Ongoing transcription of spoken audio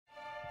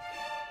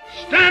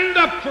Stand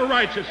up for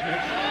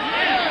righteousness.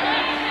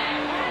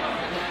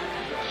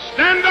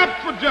 Stand up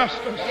for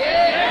justice.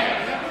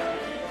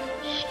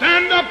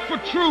 Stand up for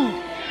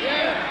truth.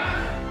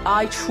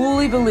 I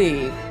truly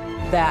believe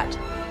that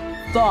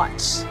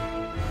thoughts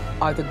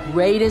are the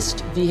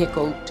greatest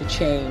vehicle to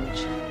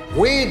change.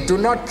 We do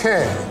not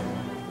care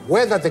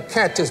whether the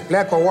cat is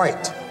black or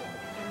white,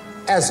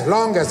 as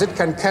long as it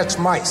can catch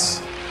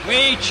mice.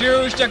 We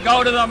choose to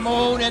go to the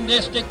moon in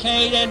this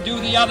decade and do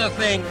the other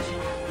things,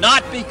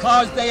 not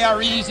because they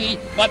are easy,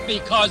 but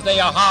because they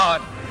are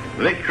hard.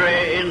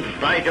 Victory in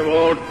spite of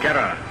all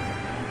terror.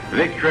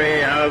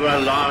 Victory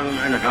however long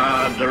and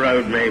hard the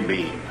road may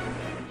be.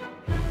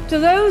 To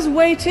those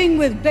waiting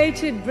with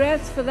bated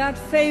breath for that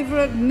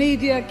favorite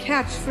media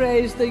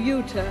catchphrase, the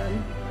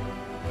U-turn,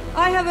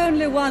 I have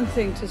only one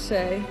thing to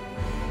say.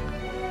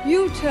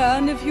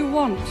 U-turn if you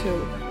want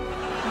to.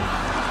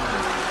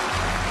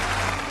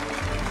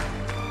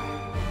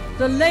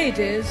 The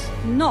ladies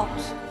not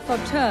for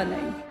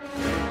turning.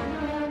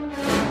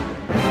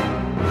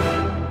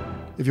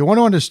 If you want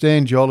to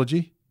understand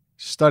geology,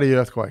 study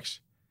earthquakes.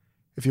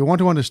 If you want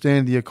to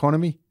understand the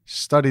economy,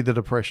 study the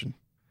Depression,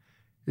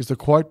 is the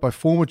quote by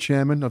former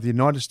chairman of the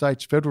United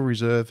States Federal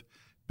Reserve,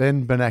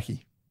 Ben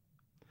Bernanke.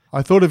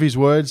 I thought of his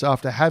words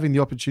after having the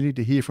opportunity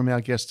to hear from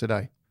our guest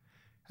today,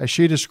 as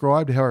she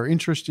described how her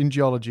interest in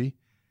geology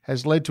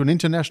has led to an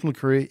international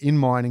career in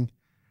mining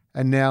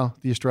and now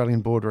the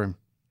Australian boardroom.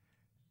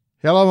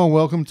 Hello and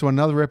welcome to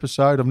another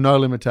episode of No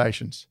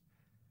Limitations,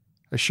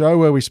 a show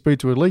where we speak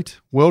to elite,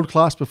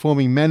 world-class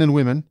performing men and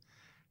women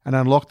and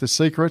unlock the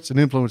secrets and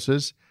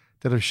influences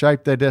that have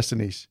shaped their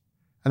destinies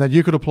and that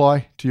you could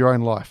apply to your own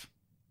life.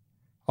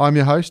 I'm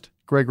your host,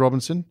 Greg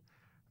Robinson,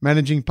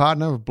 Managing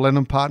Partner of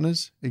Blenheim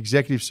Partners,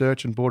 Executive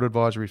Search and Board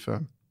Advisory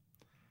Firm.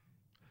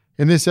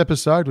 In this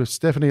episode with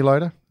Stephanie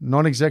Loader,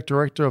 Non-Exec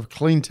Director of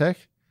Clean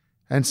Tech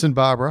and St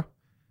Barbara,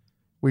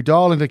 we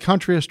dial into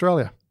country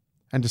Australia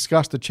and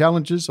discuss the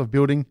challenges of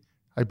building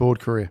a board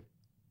career.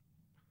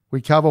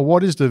 We cover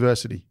what is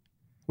diversity.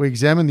 We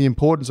examine the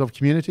importance of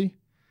community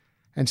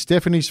and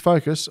Stephanie's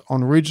focus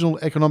on regional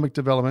economic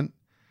development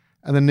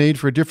and the need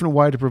for a different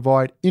way to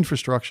provide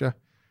infrastructure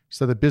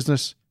so that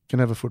business can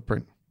have a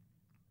footprint.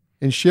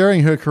 In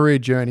sharing her career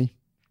journey,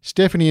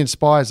 Stephanie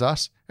inspires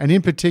us, and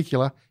in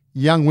particular,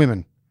 young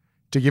women,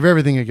 to give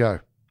everything a go.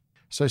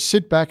 So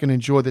sit back and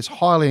enjoy this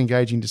highly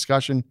engaging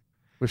discussion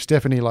with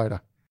Stephanie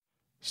Loader.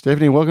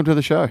 Stephanie, welcome to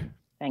the show.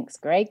 Thanks,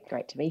 Greg.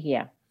 Great to be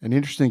here. An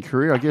interesting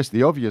career. I guess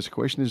the obvious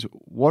question is,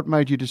 what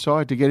made you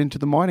decide to get into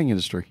the mining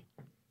industry?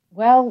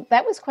 Well,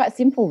 that was quite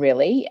simple,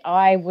 really.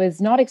 I was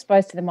not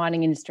exposed to the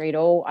mining industry at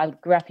all. I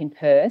grew up in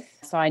Perth,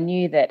 so I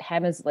knew that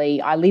Hamersley,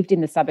 I lived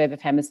in the suburb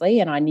of Hamersley,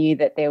 and I knew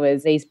that there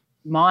was these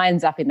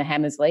mines up in the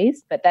Hamersleys,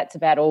 but that's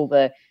about all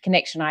the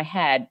connection I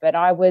had. But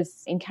I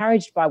was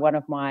encouraged by one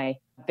of my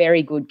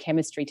very good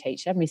chemistry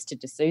teacher, Mr.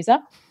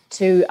 D'Souza,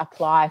 to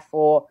apply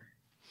for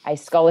a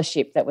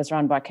scholarship that was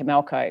run by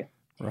Comelco.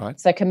 Right.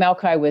 So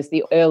Comelco was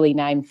the early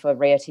name for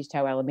Rio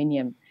Tinto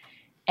Aluminium.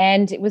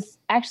 And it was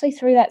actually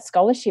through that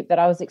scholarship that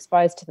I was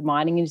exposed to the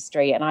mining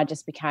industry, and I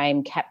just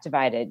became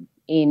captivated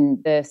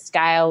in the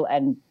scale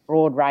and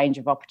broad range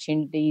of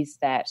opportunities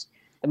that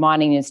the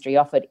mining industry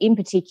offered. In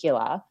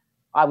particular,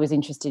 I was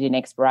interested in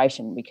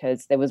exploration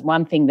because there was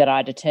one thing that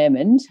I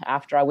determined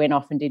after I went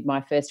off and did my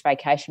first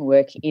vacation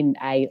work in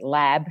a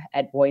lab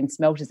at Boyne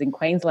Smelters in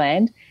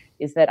Queensland,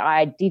 is that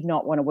I did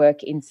not want to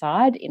work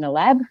inside in a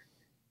lab.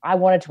 I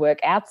wanted to work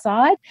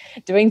outside,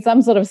 doing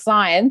some sort of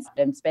science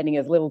and spending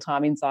as little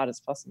time inside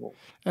as possible.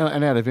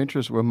 And out of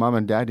interest, were mum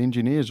and dad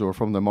engineers or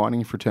from the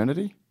mining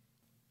fraternity?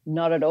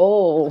 Not at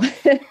all.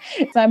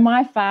 So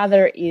my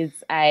father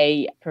is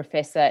a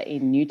professor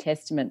in New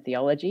Testament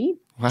theology.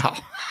 Wow.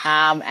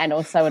 And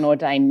also an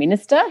ordained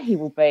minister. He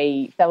will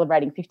be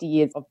celebrating 50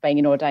 years of being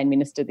an ordained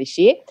minister this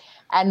year.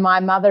 And my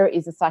mother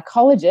is a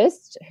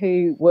psychologist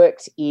who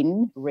worked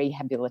in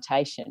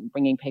rehabilitation,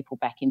 bringing people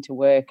back into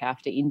work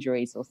after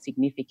injuries or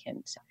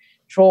significant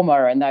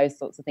trauma and those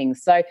sorts of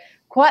things. So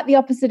quite the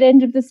opposite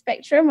end of the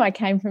spectrum. I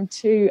came from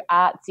two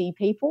artsy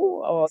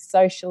people or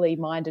socially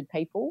minded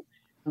people,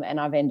 and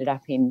I've ended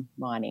up in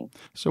mining.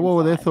 So what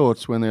were their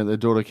thoughts when their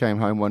daughter came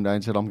home one day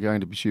and said, I'm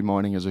going to pursue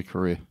mining as a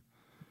career?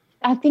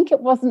 I think it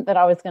wasn't that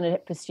I was going to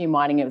pursue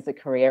mining as a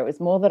career. It was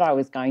more that I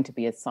was going to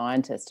be a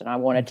scientist and I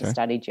wanted to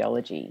study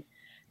geology.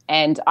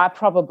 And I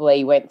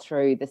probably went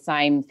through the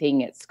same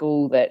thing at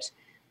school that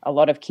a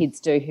lot of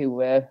kids do who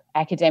were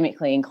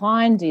academically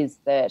inclined, is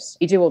that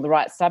you do all the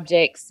right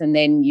subjects and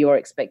then you're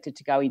expected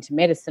to go into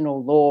medicine or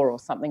law or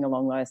something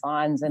along those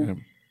lines.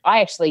 And I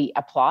actually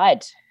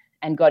applied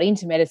and got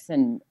into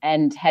medicine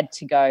and had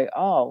to go,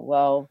 oh,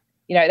 well,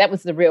 you know, that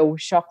was the real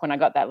shock when I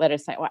got that letter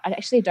saying, well, I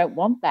actually don't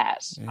want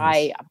that. Yes.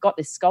 I've got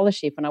this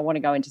scholarship and I want to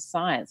go into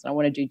science and I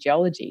want to do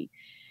geology.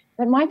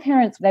 But my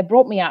parents, they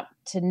brought me up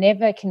to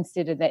never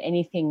consider that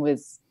anything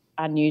was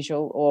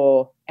unusual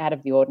or out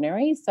of the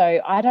ordinary.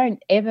 So I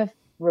don't ever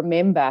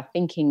remember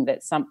thinking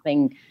that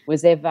something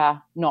was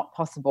ever not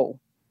possible,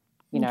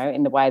 you know,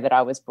 in the way that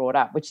I was brought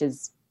up, which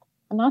is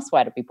a nice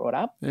way to be brought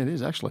up. Yeah, it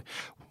is actually.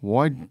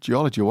 Why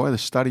geology? Why the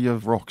study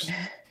of rocks?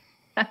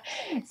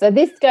 So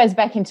this goes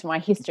back into my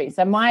history.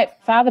 So my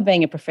father,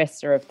 being a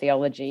professor of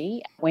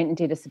theology, went and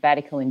did a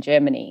sabbatical in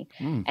Germany.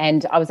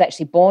 And I was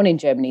actually born in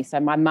Germany. So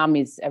my mum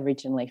is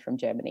originally from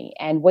Germany.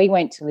 And we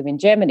went to live in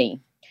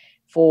Germany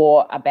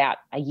for about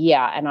a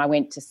year, and I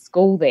went to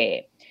school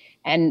there.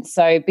 And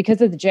so because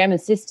of the German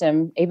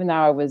system, even though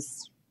I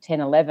was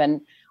 10,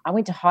 11, I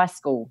went to high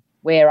school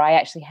where I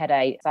actually had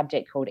a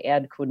subject called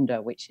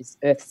Erdkunde, which is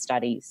Earth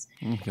Studies.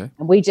 Okay.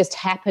 And we just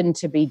happened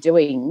to be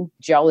doing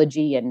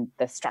geology and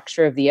the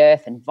structure of the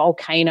earth and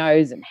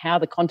volcanoes and how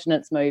the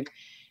continents move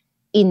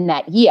in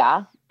that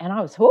year. And I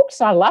was hooked.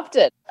 So I loved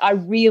it. I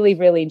really,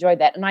 really enjoyed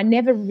that. And I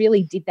never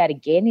really did that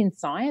again in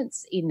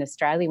science in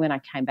Australia when I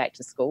came back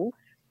to school.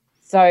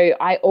 So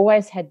I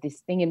always had this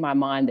thing in my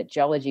mind that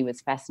geology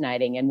was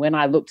fascinating. And when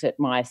I looked at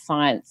my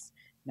science,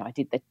 I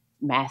did the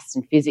maths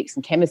and physics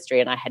and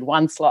chemistry, and I had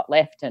one slot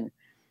left, and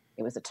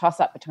it was a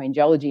toss-up between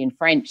geology and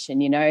French.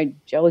 And,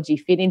 geology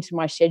fit into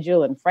my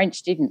schedule and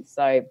French didn't.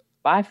 So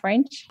bye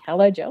French,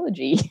 hello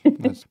geology.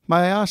 May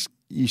I ask,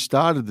 you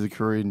started the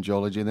career in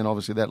geology, and then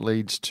obviously that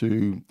leads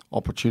to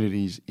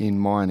opportunities in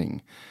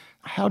mining.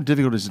 How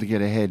difficult is it to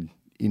get ahead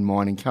in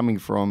mining coming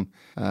from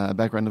a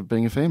background of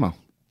being a female?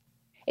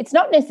 It's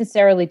not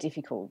necessarily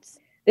difficult.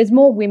 There's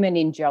more women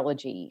in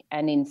geology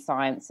and in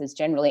sciences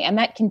generally, and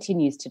that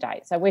continues to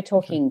date. So we're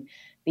talking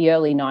the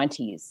early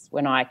 90s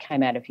when I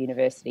came out of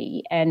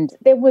university, and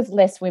there was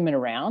less women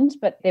around,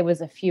 but there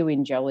was a few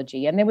in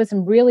geology, and there were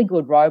some really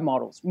good role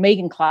models.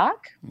 Megan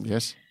Clark.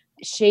 Yes.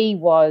 She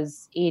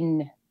was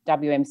in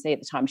WMC at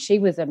the time. She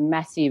was a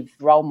massive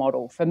role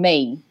model for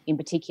me in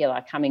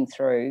particular coming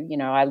through.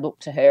 I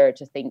looked to her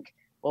to think,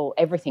 well,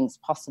 everything's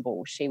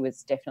possible. She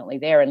was definitely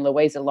there. And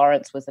Louisa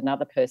Lawrence was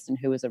another person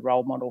who was a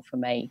role model for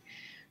me.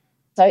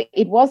 So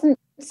it wasn't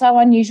so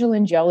unusual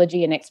in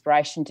geology and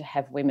exploration to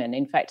have women.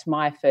 In fact,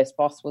 my first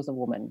boss was a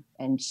woman,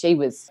 and she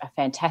was a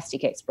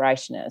fantastic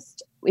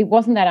explorationist. It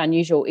wasn't that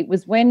unusual. It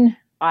was when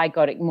I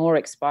got more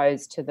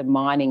exposed to the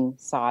mining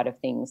side of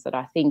things that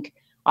I think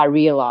I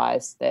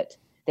realised that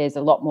there's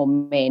a lot more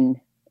men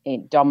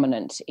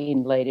dominant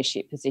in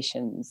leadership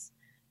positions.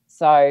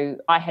 So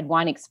I had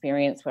one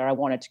experience where I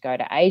wanted to go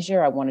to Asia.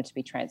 I wanted to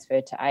be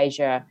transferred to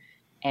Asia,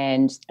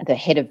 and the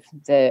head of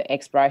the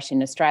exploration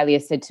in Australia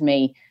said to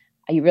me,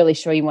 "Are you really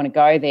sure you want to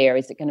go there?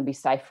 Is it going to be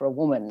safe for a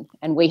woman?"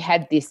 And we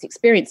had this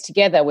experience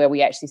together where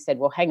we actually said,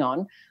 well, hang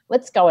on,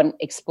 let's go and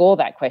explore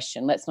that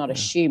question. Let's not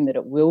assume that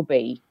it will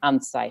be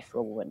unsafe for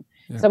a woman.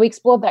 Yeah. So we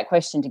explored that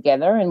question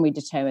together, and we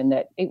determined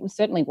that it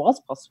certainly was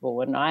possible.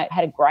 And I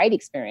had a great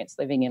experience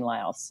living in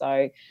Laos.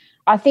 So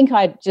I think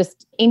I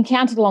just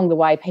encountered along the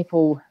way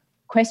people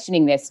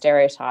questioning their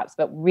stereotypes,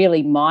 but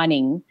really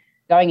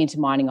going into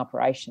mining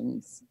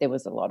operations, there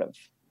was a lot of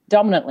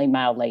dominantly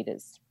male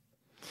leaders.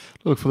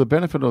 Look, for the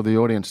benefit of the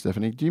audience,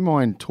 Stephanie, do you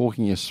mind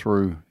talking us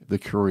through the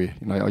career?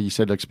 You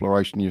said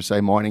exploration, you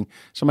say mining,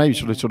 so maybe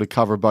sort of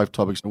cover both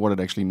topics and what it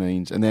actually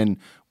means, and then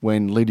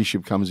when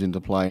leadership comes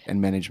into play and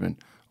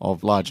management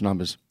of large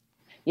numbers.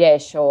 Yeah,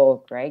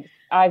 sure, Greg.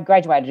 I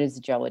graduated as a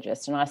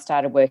geologist, and I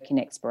started work in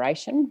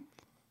exploration.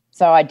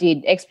 So I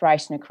did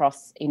exploration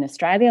across in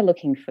Australia,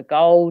 looking for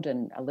gold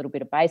and a little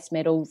bit of base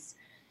metals.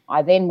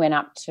 I then went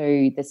up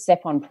to the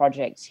Sepon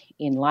project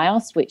in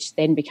Laos, which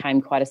then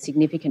became quite a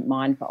significant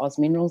mine for Oz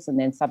Minerals, and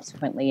then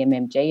subsequently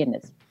MMG, and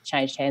it's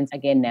changed hands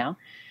again now.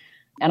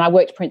 And I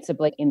worked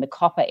principally in the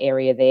copper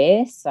area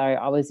there. So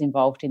I was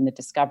involved in the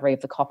discovery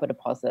of the copper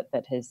deposit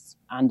that has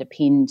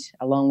underpinned,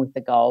 along with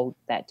the gold,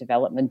 that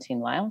development in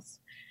Laos.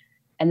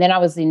 And then I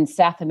was in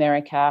South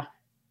America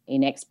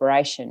in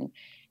exploration.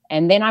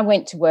 And then I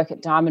went to work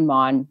at Diamond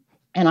Mine,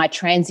 and I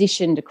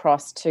transitioned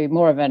across to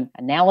more of an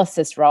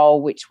analysis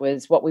role, which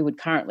was what we would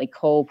currently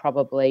call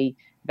probably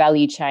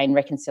value chain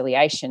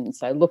reconciliation.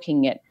 So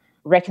looking at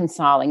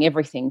reconciling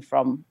everything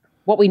from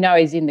what we know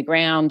is in the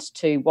ground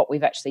to what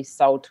we've actually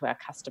sold to our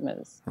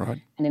customers.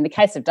 Right. And in the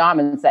case of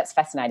diamonds, that's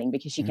fascinating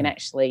because you can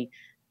actually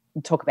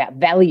talk about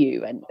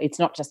value, and it's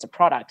not just a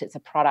product. It's a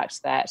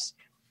product that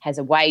has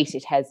a weight,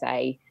 it has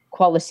a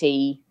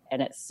quality,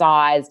 and it's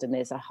sized, and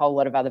there's a whole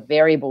lot of other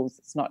variables.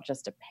 It's not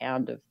just a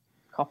pound of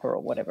copper or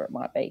whatever it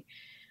might be.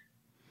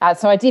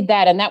 So I did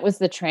that, and that was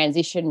the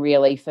transition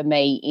really for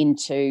me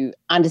into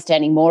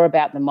understanding more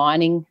about the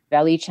mining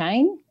value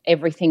chain,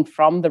 everything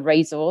from the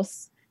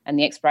resource and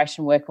the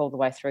exploration work all the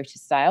way through to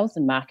sales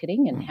and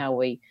marketing, and how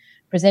we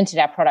presented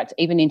our product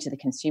even into the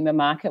consumer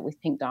market with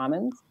Pink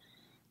Diamonds.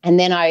 And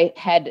then I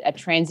had a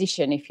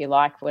transition, if you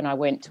like, when I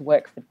went to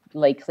work for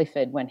Lee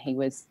Clifford when he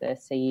was the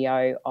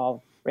CEO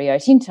of Rio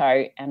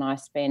Tinto, and I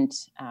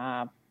spent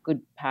a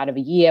good part of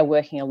a year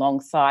working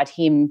alongside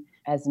him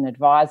as an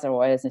advisor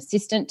or as an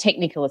assistant,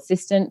 technical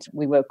assistant.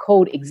 We were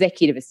called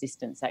executive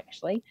assistants,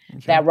 actually.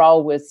 Okay. Our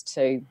role was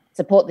to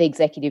support the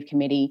executive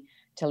committee,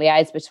 to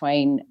liaise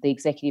between the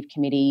executive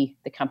committee,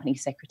 the company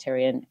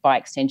secretary, and by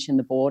extension,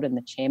 the board and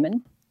the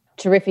chairman.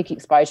 Terrific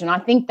exposure. And I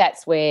think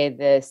that's where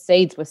the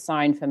seeds were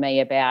sown for me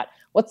about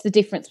what's the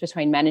difference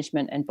between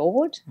management and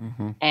board?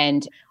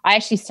 And I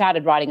actually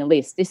started writing a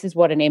list. This is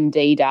what an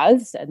MD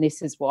does, and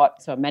this is what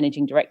a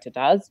managing director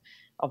does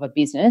of a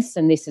business,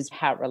 and this is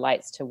how it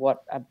relates to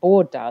what a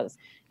board does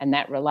and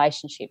that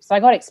relationship. So I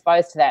got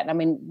exposed to that. And I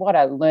mean, what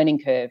a learning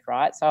curve,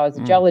 right? So I was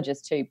a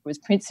geologist who was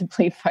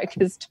principally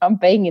focused on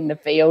being in the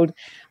field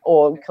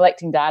or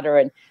collecting data.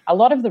 And a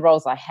lot of the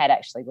roles I had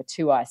actually were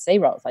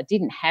 2IC roles. I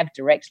didn't have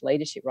direct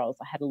leadership roles.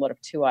 I had a lot of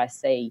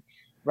 2IC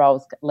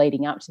roles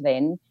leading up to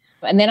then.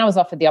 And then I was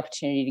offered the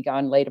opportunity to go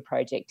and lead a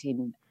project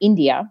in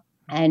India.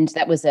 And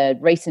that was a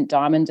recent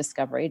diamond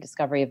discovery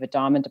of a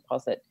diamond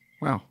deposit.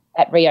 Wow.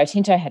 That Rio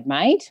Tinto had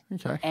made.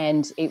 Okay.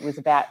 And it was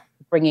about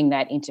bringing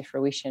that into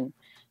fruition.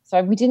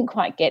 So we didn't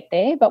quite get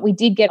there, but we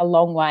did get a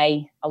long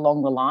way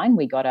along the line.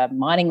 We got a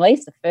mining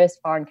lease, the first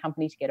foreign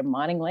company to get a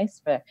mining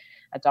lease for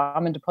a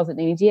diamond deposit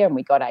in India, and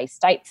we got a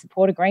state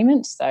support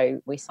agreement.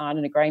 So we signed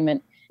an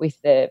agreement with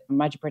the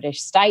Madhya Pradesh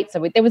state.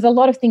 So there was a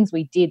lot of things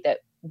we did that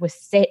was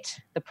set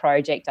the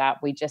project up.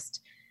 We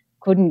just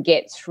couldn't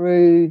get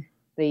through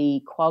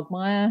the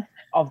quagmire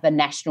of the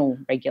national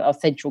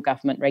central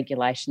government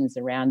regulations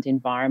around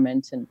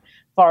environment and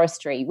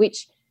forestry,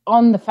 which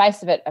on the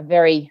face of it are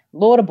very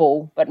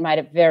laudable, but made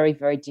it very,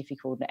 very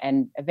difficult.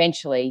 And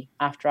eventually,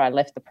 after I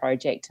left the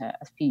project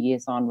a few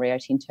years on, Rio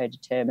Tinto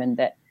determined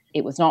that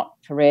it was not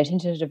for Rio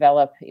Tinto to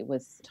develop. It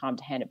was time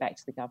to hand it back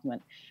to the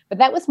government. But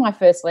that was my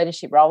first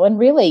leadership role. And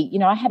really,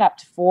 I had up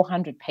to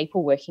 400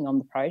 people working on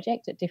the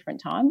project at different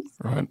times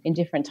in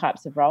different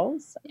types of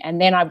roles.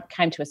 And then I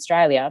came to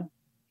Australia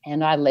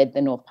and I led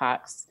the North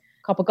Parkes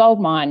copper gold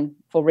mine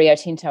for Rio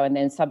Tinto, and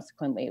then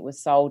subsequently it was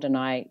sold and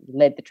I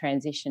led the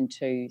transition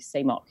to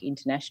CMOC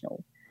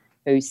International,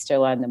 who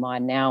still own the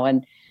mine now.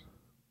 And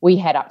we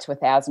had up to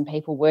 1,000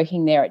 people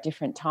working there at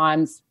different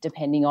times,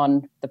 depending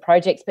on the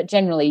projects. But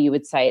generally, you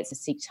would say it's a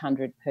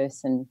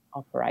 600-person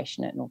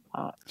operation at North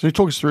Parkes. So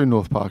talk us through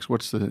North Parkes.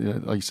 What's the,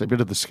 like you said, a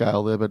bit of the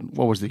scale there, but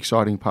what was the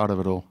exciting part of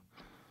it all?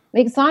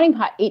 The exciting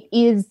part, it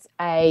is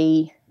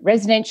a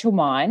residential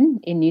mine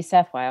in New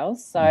South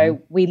Wales.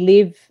 So we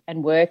live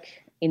and work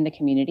in the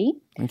community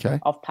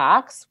of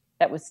Parkes.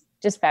 That was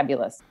just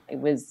fabulous. It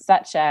was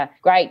such a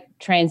great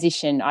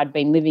transition. I'd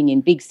been living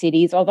in big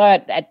cities, although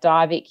at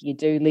Diavik you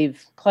do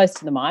live close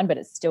to the mine, but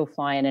it's still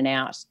fly in and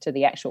out to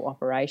the actual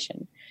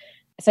operation.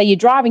 So you're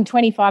driving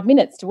 25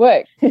 minutes to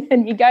work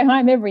and you go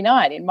home every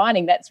night. In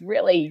mining, that's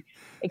really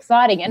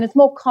exciting. And it's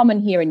more common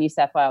here in New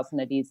South Wales than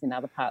it is in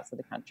other parts of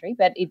the country.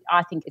 But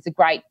I think it's a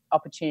great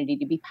opportunity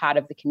to be part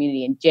of the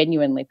community and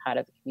genuinely part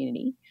of the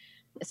community.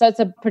 So it's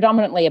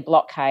predominantly a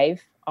block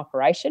cave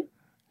operation.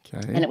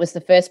 And it was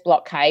the first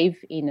block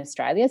cave in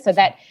Australia. So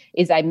that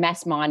is a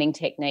mass mining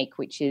technique,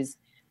 which is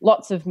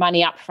lots of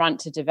money up front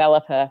to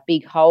develop a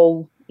big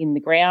hole in the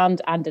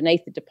ground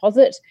underneath the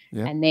deposit.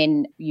 And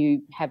then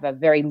you have a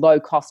very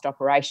low-cost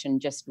operation,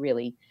 just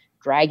really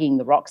dragging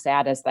the rocks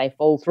out as they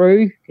fall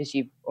through because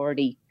you've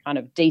already kind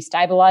of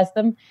destabilised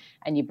them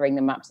and you bring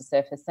them up to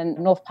surface. And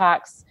North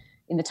Parkes,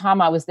 in the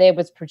time I was there,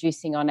 was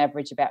producing on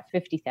average about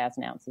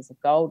 50,000 ounces of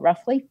gold,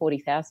 roughly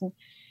 40,000.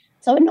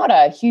 So not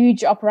a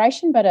huge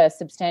operation, but a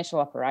substantial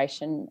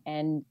operation,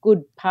 and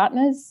good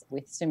partners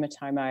with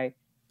Sumitomo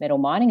Metal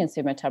Mining and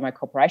Sumitomo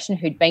Corporation,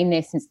 who'd been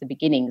there since the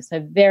beginning.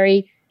 So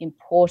very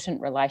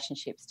important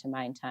relationships to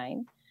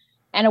maintain.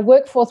 And a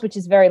workforce which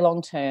is very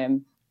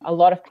long-term. A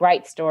lot of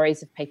great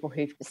stories of people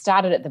who've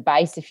started at the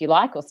base, if you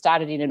like, or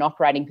started in an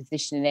operating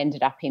position and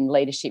ended up in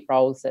leadership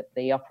roles at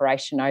the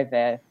operation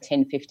over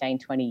 10, 15,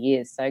 20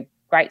 years. So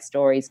great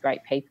stories,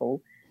 great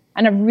people,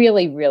 and a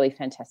really, really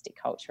fantastic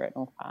culture at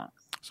North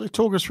Parkes. So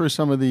talk us through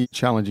some of the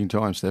challenging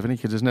times, Stephanie,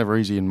 because it's never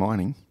easy in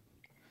mining.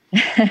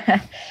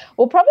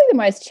 Well, probably the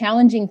most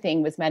challenging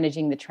thing was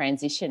managing the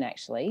transition,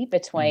 actually,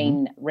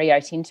 between Rio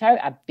Tinto,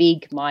 a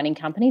big mining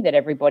company that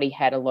everybody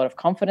had a lot of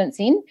confidence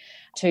in,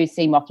 to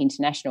CMOC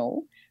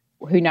International,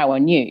 who no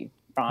one knew,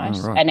 right?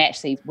 And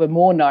actually were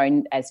more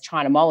known as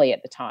China Moly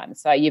at the time.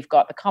 So you've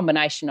got the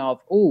combination of,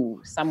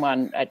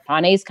 someone, a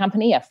Chinese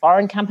company, a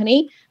foreign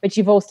company, but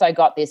you've also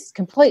got this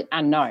complete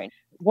unknown.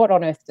 What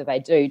on earth do they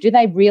do? Do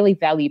they really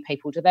value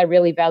people? Do they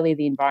really value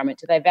the environment?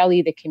 Do they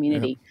value the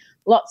community?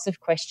 Lots of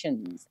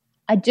questions.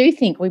 I do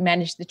think we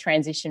managed the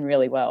transition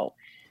really well.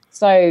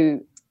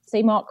 So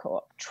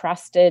CMOC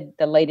trusted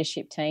the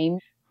leadership team.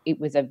 It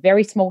was a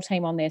very small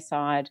team on their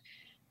side.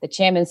 The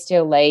chairman,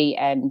 Steele Lee,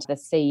 and the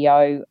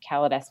CEO,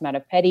 Kalidas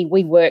Madhavpeddi,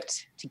 we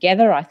worked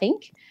together, I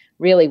think,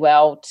 really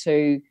well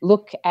to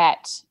look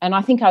at, and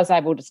I think I was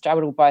able to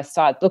straddle both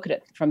sides, look at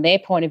it from their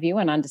point of view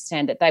and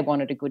understand that they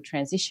wanted a good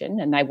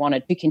transition and they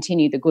wanted to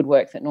continue the good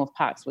work that North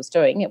Parkes was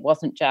doing. It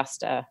wasn't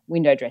just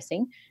window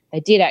dressing. They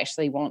did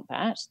actually want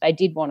that. They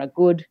did want a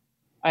good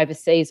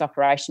overseas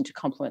operation to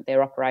complement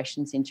their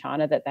operations in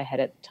China that they had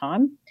at the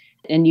time,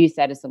 and use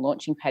that as a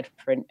launching pad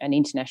for an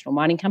international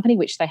mining company,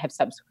 which they have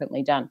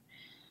subsequently done.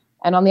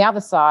 And on the other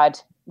side,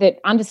 that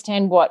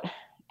understand what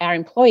our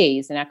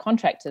employees and our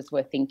contractors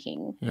were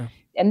thinking.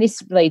 And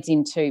this leads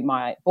into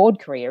my board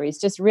career, is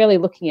just really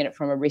looking at it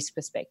from a risk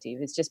perspective.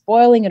 It's just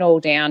boiling it all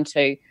down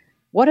to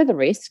what are the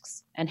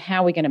risks and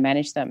how are we going to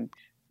manage them.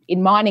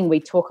 in mining, we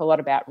talk a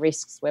lot about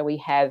risks where we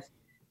have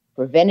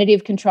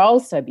preventative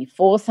controls, so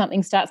before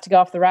something starts to go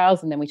off the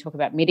rails, and then we talk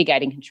about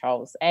mitigating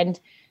controls. And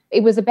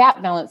it was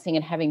about balancing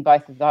and having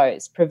both of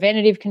those.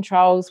 Preventative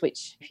controls,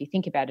 which if you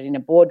think about it in a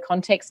board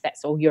context,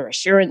 that's all your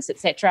assurance,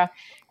 etc.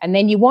 And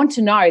then you want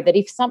to know that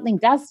if something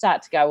does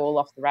start to go all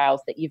off the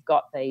rails, that you've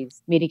got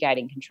these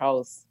mitigating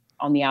controls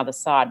on the other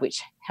side,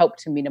 which help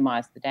to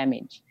minimise the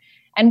damage.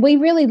 And we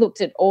really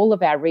looked at all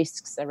of our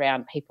risks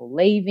around people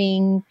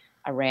leaving,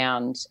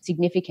 around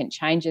significant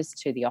changes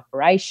to the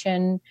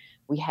operation.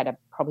 We had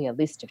probably a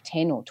list of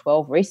 10 or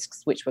 12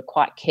 risks, which were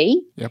quite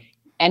key. Yep.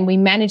 And we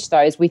managed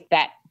those with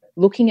that,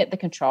 looking at the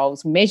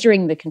controls,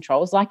 measuring the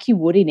controls like you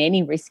would in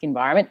any risk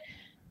environment,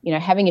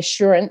 having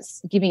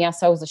assurance, giving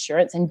ourselves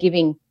assurance and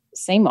giving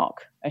CMOC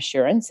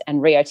assurance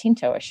and Rio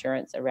Tinto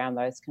assurance around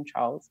those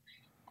controls.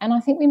 And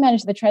I think we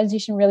managed the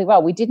transition really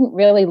well. We didn't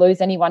really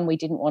lose anyone we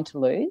didn't want to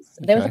lose.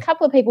 Okay. There was a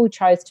couple of people who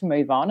chose to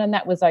move on, and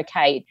that was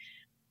okay.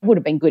 It would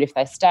have been good if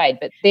they stayed,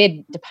 but their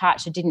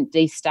departure didn't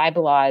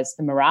destabilise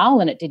the morale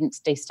and it didn't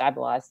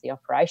destabilise the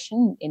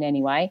operation in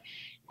any way.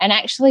 And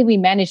actually we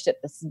managed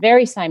at the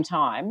very same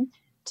time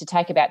to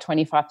take about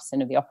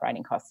 25% of the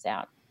operating costs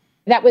out.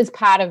 That was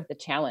part of the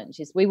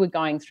challenge, is we were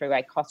going through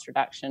a cost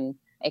reduction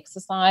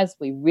exercise.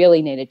 We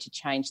really needed to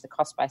change the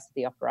cost base of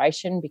the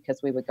operation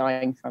because we were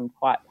going from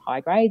quite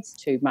high grades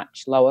to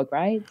much lower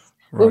grades.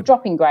 Right. We were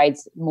dropping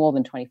grades more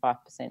than 25%,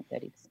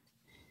 30%.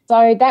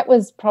 So that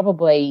was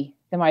probably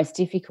the most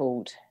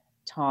difficult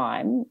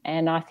time,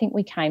 and I think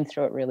we came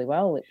through it really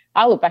well.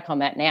 I look back on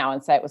that now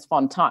and say it was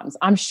fun times.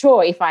 I'm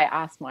sure if I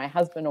asked my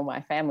husband or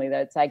my family,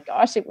 they'd say,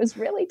 gosh, it was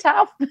really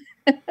tough.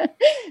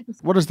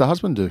 What does the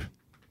husband do?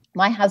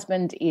 My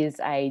husband is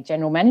a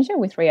general manager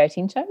with Rio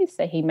Tinto,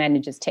 so he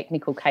manages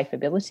technical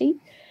capability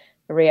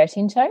for Rio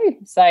Tinto.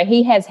 So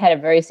he has had a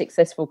very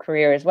successful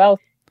career as well.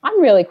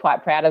 I'm really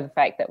quite proud of the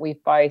fact that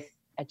we've both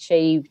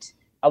achieved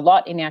a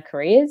lot in our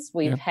careers.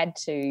 We've had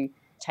to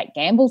take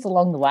gambles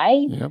along the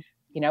way. Yep.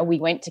 We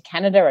went to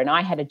Canada and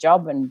I had a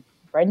job, and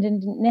Brendan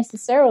didn't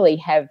necessarily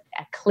have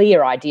a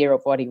clear idea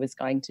of what he was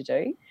going to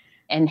do.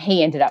 And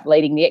he ended up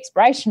leading the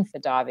exploration for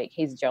Diavik.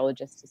 He's a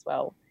geologist as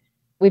well.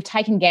 We've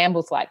taken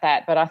gambles like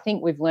that, but I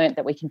think we've learnt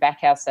that we can back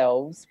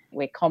ourselves.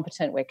 We're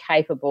competent, we're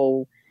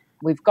capable.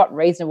 We've got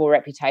reasonable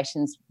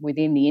reputations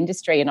within the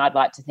industry, and I'd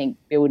like to think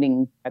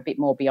building a bit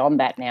more beyond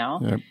that now.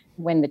 Yep.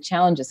 When the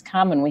challenges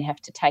come and we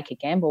have to take a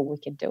gamble, we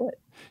can do it.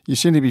 You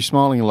seem to be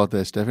smiling a lot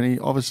there, Stephanie.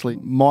 Obviously,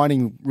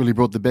 mining really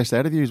brought the best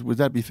out of you. Would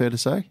that be fair to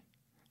say?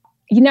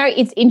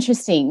 It's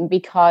interesting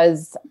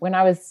because when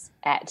I was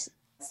at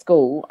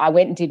school, I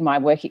went and did my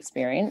work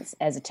experience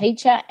as a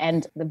teacher,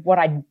 and what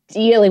I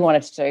ideally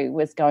wanted to do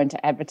was go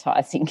into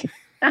advertising.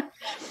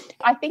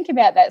 I think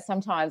about that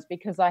sometimes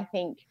because I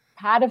think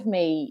part of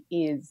me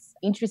is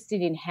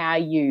interested in how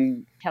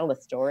you tell a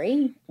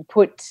story,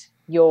 how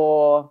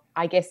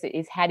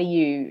do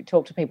you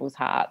talk to people's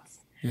hearts,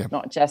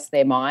 not just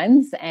their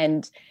minds.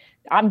 And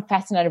I'm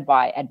fascinated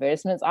by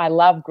advertisements. I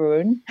love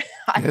Gruen.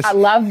 Yes. I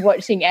love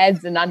watching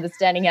ads and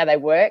understanding how they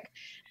work.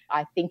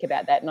 I think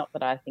about that, not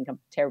that I think I'm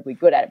terribly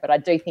good at it, but I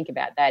do think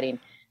about that in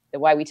the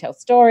way we tell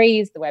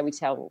stories, the way we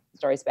tell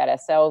stories about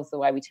ourselves, the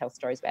way we tell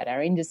stories about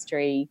our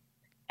industry,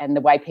 and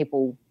the way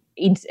people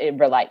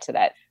relate to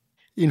that.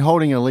 In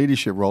holding a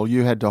leadership role,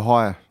 you had to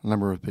hire a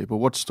number of people.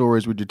 What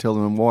stories would you tell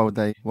them and why would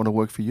they want to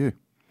work for you?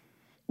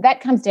 That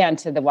comes down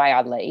to the way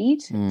I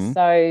lead. Mm-hmm.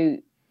 So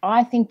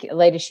I think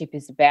leadership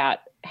is about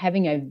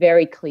having a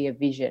very clear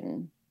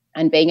vision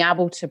and being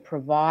able to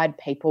provide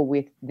people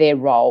with their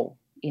role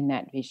in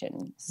that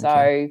vision.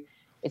 So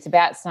it's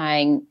about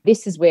saying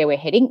this is where we're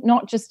heading,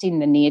 not just in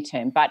the near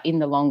term, but in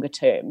the longer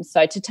term.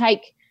 So to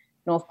take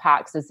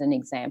Northparkes as an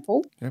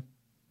example,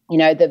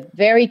 the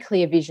very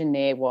clear vision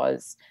there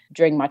was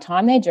during my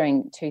time there,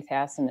 during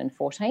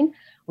 2014,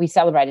 we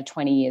celebrated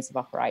 20 years of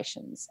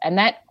operations. And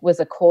that was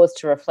a cause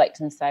to reflect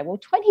and say, well,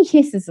 20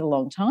 years is a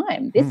long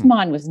time. This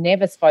mine was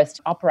never supposed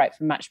to operate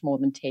for much more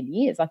than 10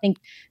 years. I think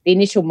the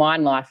initial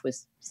mine life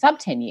was sub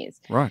 10 years.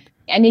 Right.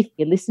 And if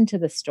you listen to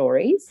the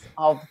stories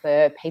of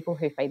the people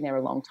who've been there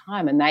a long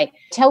time, and they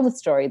tell the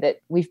story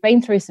that we've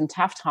been through some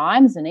tough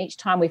times, and each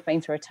time we've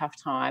been through a tough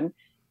time,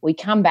 we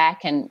come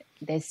back and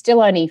there's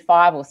still only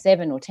 5 or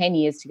 7 or 10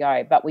 years to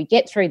go, but we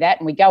get through that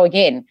and we go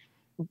again.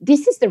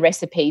 This is the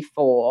recipe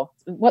for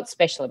what's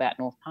special about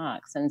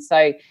Northparkes. And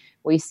so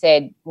we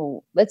said,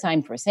 well, let's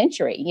aim for a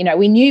century.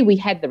 We knew we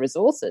had the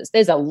resources.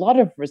 There's a lot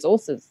of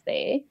resources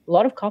there, a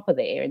lot of copper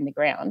there in the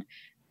ground,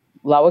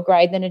 lower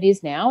grade than it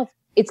is now.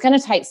 It's going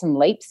to take some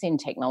leaps in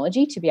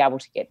technology to be able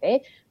to get there.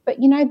 But,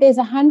 there's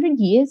 100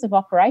 years of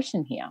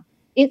operation here.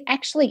 It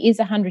actually is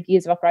 100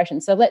 years of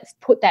operation. So let's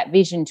put that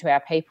vision to our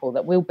people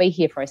that we'll be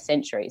here for a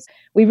century.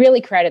 We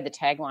really created the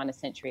tagline, A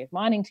Century of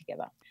Mining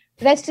Together.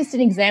 But that's just an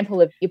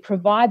example of you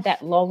provide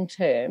that long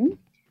term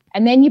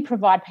and then you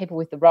provide people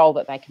with the role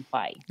that they can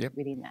play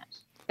within that.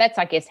 That's,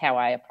 I guess, how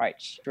I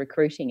approach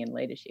recruiting and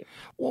leadership.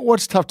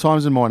 What's tough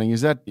times in mining?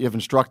 Is that you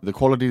haven't struck the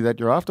quality that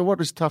you're after? What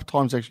does tough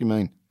times actually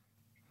mean?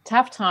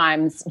 Tough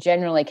times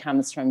generally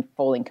comes from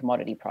falling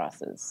commodity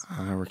prices.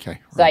 Okay. Right.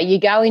 So you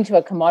go into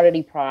a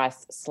commodity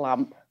price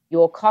slump,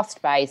 your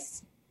cost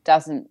base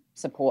doesn't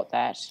support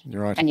that,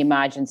 You're right. and your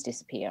margins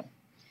disappear.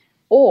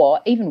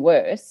 Or even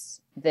worse,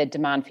 the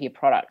demand for your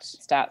product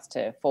starts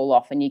to fall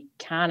off and you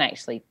can't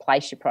actually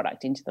place your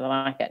product into the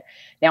market.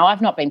 Now,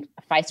 I've not been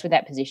faced with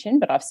that position,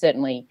 but I've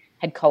certainly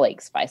had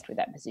colleagues faced with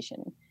that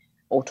position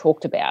or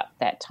talked about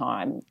that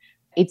time.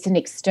 It's an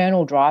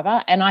external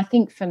driver, and I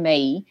think for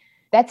me,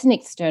 that's an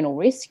external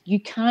risk you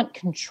can't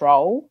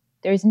control.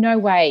 There is no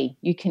way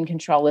you can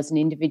control as an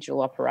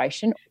individual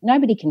operation.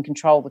 Nobody can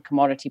control the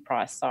commodity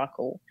price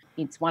cycle.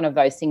 It's one of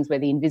those things where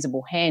the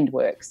invisible hand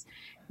works.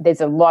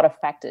 There's a lot of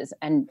factors,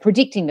 and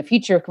predicting the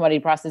future of commodity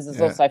prices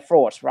is also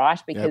fraught, right?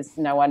 Because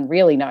no one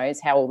really knows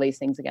how all these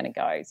things are going to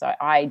go. So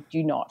I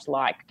do not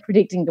like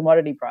predicting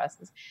commodity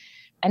prices.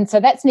 And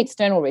so that's an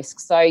external risk.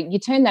 So you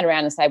turn that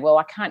around and say, well,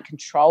 I can't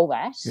control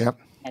that. Yep.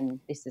 And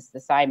this is the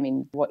same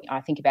in what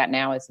I think about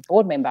now as a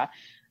board member.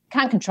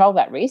 Can't control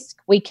that risk.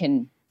 We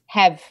can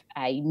have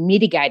a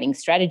mitigating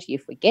strategy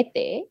if we get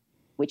there,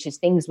 which is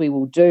things we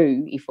will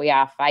do if we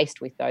are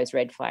faced with those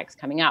red flags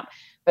coming up.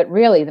 But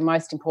really the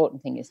most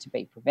important thing is to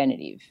be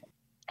preventative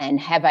and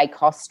have a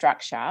cost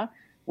structure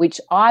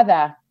which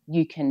either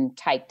you can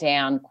take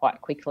down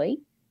quite quickly,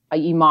 or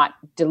you might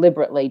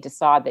deliberately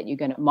decide that you're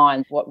going to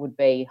mine what would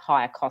be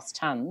higher cost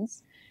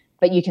tons,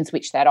 but you can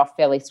switch that off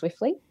fairly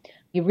swiftly.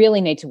 You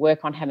really need to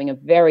work on having a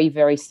very,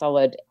 very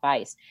solid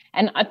base.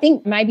 And I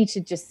think maybe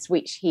to just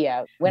switch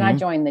here, when I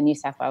joined the New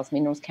South Wales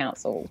Minerals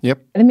Council, the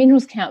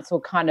Minerals Council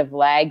kind of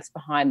lags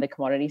behind the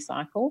commodity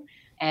cycle,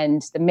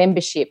 and the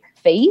membership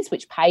fees,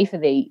 which pay for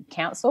the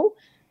council,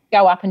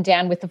 go up and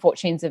down with the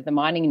fortunes of the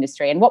mining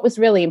industry. And what was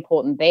really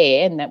important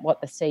there, and that what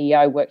the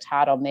CEO worked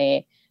hard on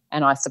there,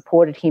 and I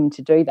supported him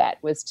to do that,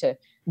 was to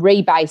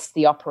rebase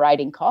the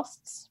operating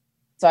costs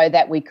so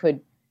that we could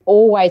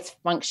always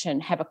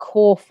have a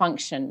core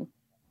function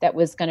that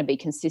was going to be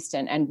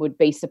consistent and would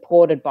be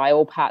supported by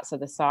all parts of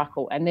the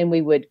cycle. And then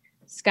we would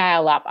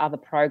scale up other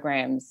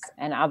programs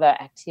and other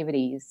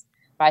activities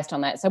based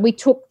on that. So we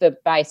took the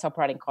base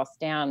operating costs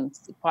down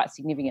quite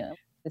significantly.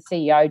 The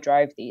CEO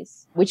drove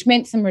this, which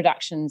meant some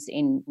reductions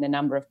in the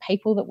number of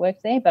people that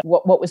worked there. But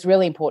what was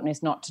really important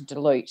is not to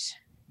dilute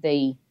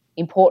the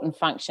important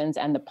functions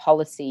and the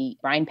policy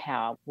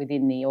brainpower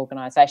within the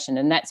organisation.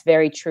 And that's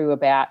very true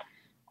about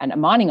a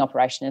mining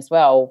operation as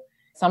well.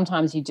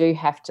 Sometimes you do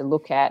have to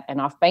look at,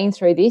 and I've been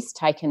through this,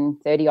 taken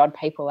 30-odd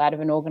people out of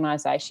an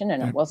organisation,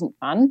 and it wasn't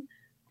fun.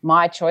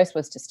 My choice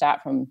was to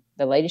start from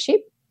the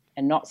leadership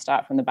and not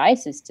start from the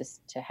base, is just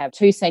to have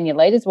 2 senior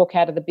leaders walk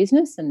out of the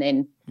business and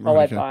then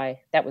followed by,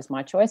 that was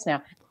my choice.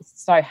 Now,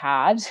 it's so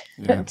hard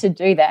to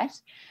do that.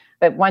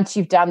 But once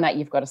you've done that,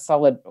 you've got a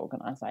solid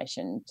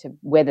organisation to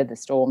weather the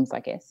storms, I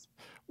guess.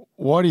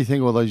 Why do you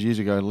think all those years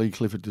ago Lee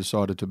Clifford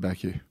decided to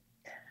back you?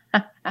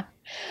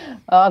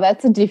 Oh,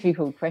 that's a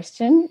difficult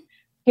question.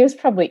 He was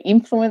probably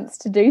influenced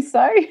to do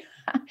so.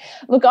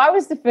 Look, I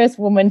was the first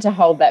woman to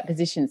hold that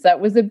position, so it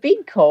was a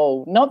big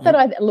call. Not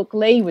that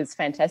Lee was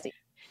fantastic.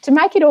 To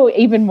make it all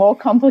even more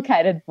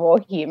complicated for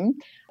him,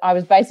 I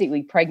was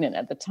basically pregnant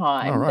at the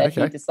time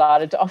he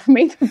decided to offer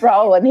me the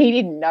role, and he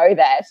didn't know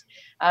that.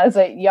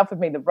 So he offered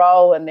me the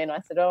role, and then I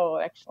said, oh,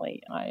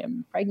 actually, I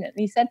am pregnant.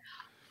 And he said,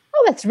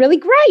 oh, that's really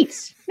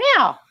great.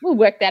 Now we'll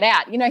work that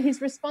out. You know,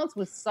 his response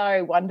was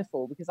so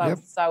wonderful because I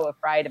was so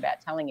afraid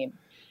about telling him.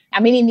 I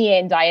mean, in the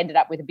end, I ended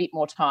up with a bit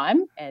more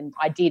time, and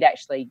I did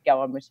actually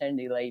go on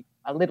maternity leave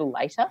a little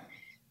later.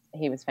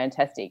 He was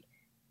fantastic.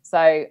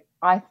 So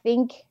I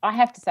think I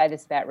have to say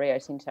this about Rio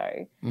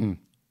Tinto.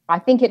 I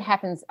think it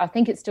happens. I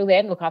think it's still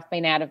there. Look, I've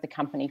been out of the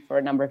company for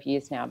a number of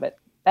years now, but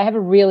they have a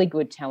really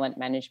good talent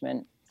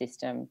management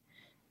system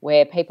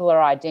where people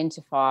are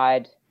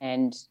identified,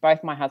 and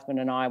both my husband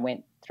and I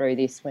went through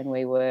this when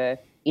we were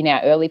in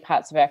our early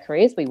parts of our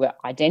careers. We were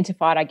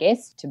identified, I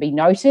guess, to be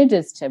noted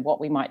as to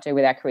what we might do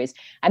with our careers.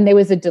 And there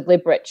was a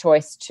deliberate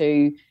choice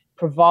to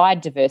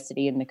provide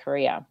diversity in the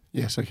career.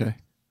 Yes, okay.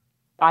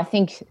 I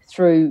think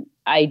through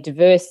a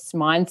diverse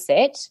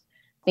mindset,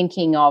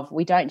 thinking of,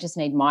 we don't just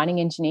need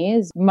mining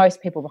engineers.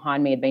 Most people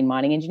behind me had been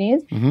mining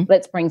engineers.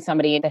 Let's bring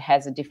somebody in that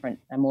has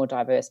a more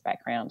diverse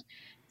background.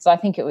 So I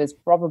think it was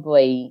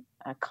probably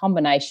a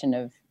combination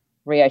of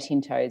Rio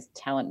Tinto's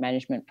talent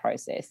management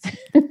process.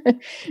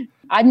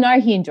 I know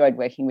he enjoyed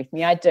working with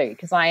me. I do,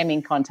 because I am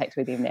in contact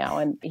with him now,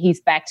 and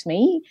he's backed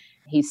me.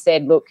 He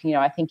said, look, you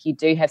know, I think you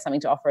do have something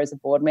to offer as a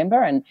board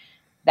member. And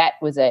that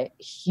was a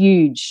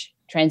huge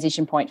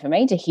transition point for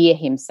me to hear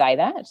him say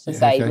that,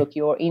 look,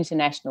 your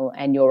international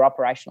and your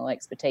operational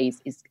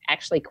expertise is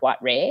actually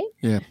quite rare.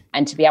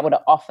 And to be able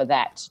to offer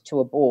that to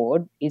a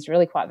board is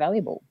really quite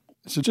valuable.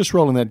 So just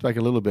rolling that back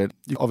a little bit,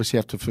 you obviously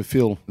have to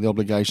fulfill the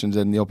obligations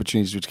and the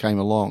opportunities which came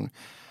along.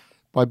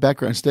 By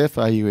background, Steph,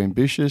 are you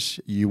ambitious?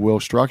 Are you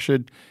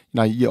well-structured?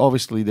 You know,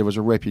 obviously there was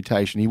a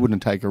reputation. He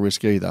wouldn't take a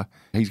risk either.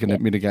 He's going to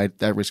mitigate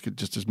that risk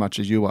just as much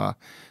as you are.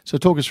 So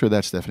talk us through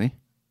that, Stephanie.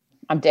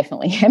 I'm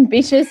definitely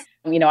ambitious.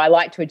 You know, I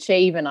like to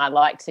achieve and I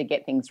like to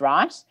get things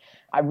right.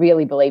 I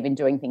really believe in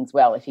doing things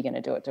well. If you're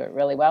going to do it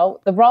really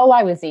well. The role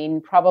I was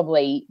in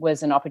probably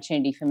was an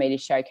opportunity for me to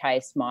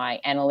showcase my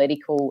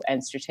analytical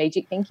and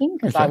strategic thinking,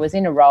 because I was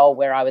in a role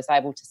where I was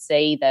able to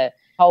see the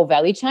whole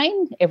value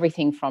chain,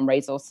 everything from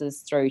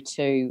resources through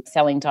to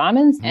selling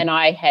diamonds. And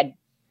I had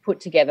put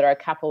together a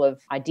couple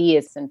of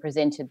ideas and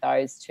presented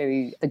those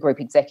to the group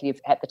executive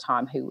at the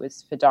time, who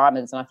was for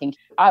diamonds. And I think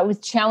I was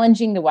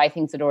challenging the way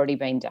things had already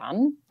been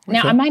done.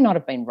 Now, I may not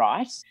have been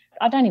right.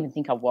 I don't even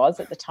think I was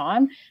at the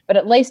time, but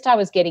at least I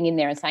was getting in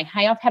there and saying,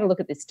 hey, I've had a look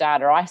at this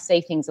data. I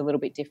see things a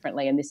little bit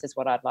differently, and this is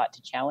what I'd like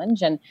to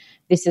challenge. And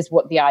this is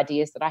what the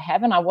ideas that I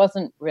have. And I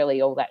wasn't really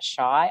all that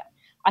shy.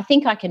 I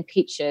think I can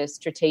pitch a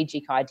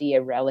strategic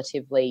idea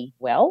relatively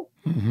well,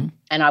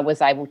 and I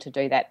was able to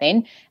do that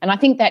then. And I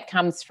think that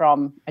comes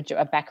from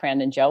a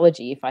background in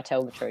geology, if I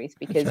tell the truth,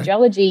 because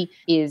geology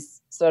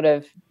is sort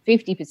of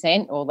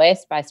 50% or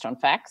less based on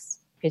facts,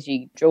 because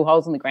you drill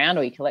holes in the ground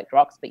or you collect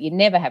rocks, but you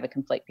never have a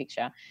complete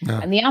picture. No.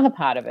 And the other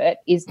part of it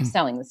is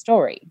selling the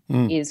story,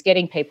 is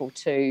getting people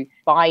to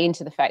buy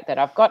into the fact that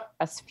I've got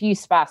a few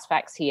sparse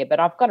facts here, but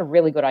I've got a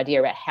really good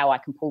idea about how I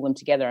can pull them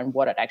together and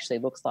what it actually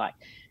looks like.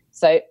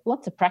 So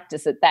lots of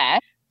practice at that,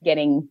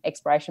 getting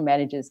exploration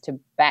managers to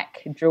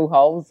back drill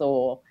holes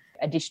or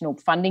additional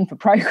funding for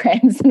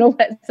programs and all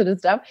that sort of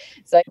stuff.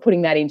 So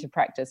putting that into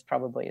practice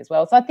probably as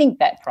well. So I think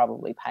that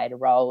probably played a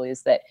role,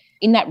 is that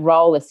in that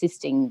role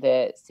assisting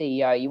the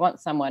CEO, you want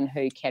someone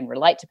who can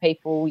relate to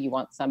people, you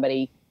want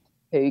somebody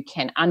who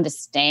can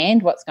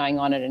understand what's going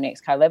on at an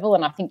exco level.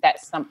 And I think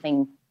that's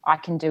something I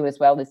can do as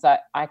well, is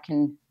that I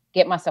can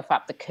get myself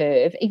up the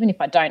curve, even if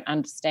I don't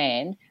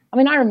understand. I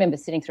mean, I remember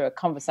sitting through a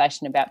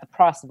conversation about the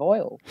price of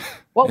oil.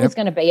 What was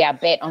going to be our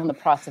bet on the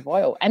price of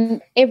oil?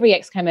 And every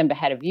Exco member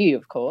had a view,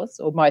 of course,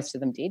 or most of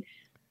them did.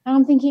 And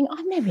I'm thinking,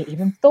 I've never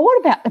even thought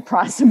about the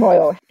price of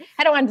oil.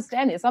 How do I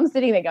understand this? I'm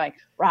sitting there going,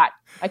 right,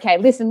 okay,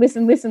 listen,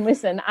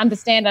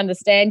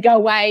 understand, go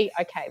away.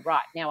 Okay,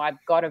 right, now I've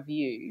got a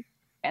view.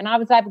 And I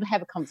was able to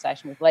have a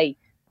conversation with Lee,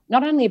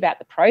 not only about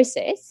the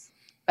process,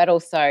 but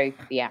also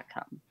the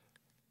outcome.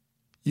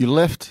 You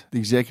left the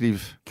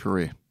executive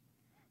career.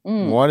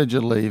 Why did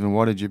you leave, and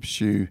why did you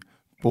pursue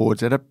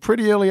boards at a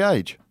pretty early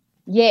age?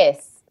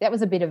 Yes, that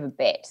was a bit of a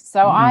bet.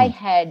 So I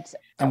had...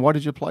 And why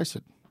did you place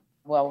it?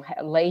 Well,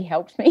 Lee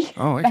helped me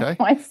back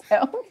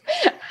myself.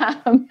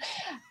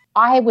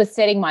 I was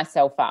setting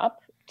myself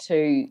up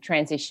to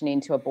transition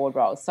into a board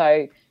role.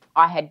 So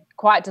I had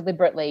quite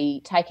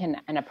deliberately taken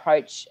an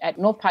approach. At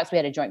North Parkes, we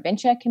had a joint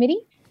venture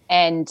committee,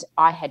 and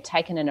I had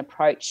taken an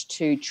approach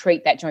to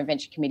treat that joint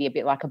venture committee a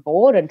bit like a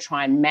board and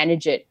try and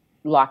manage it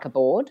like a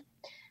board.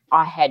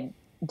 I had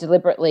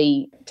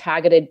deliberately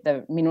targeted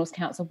the Minerals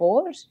Council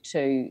Board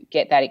to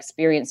get that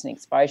experience and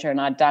exposure, and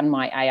I'd done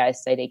my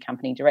AICD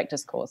Company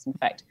Directors course. In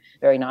fact,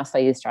 very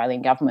nicely, the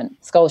Australian Government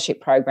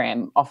Scholarship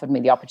Program offered me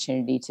the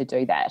opportunity to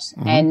do that.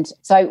 And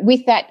so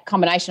with that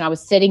combination, I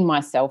was setting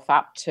myself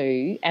up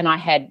to, and I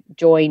had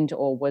joined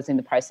or was in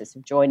the process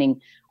of joining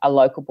a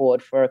local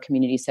board for a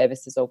community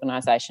services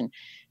organisation.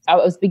 I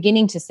was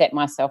beginning to set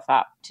myself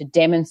up to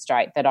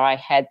demonstrate that I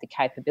had the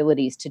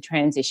capabilities to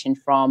transition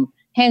from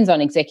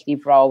hands-on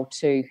executive role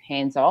to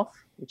hands-off,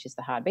 which is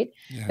the hard bit,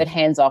 but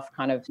hands-off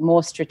kind of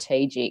more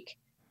strategic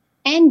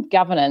and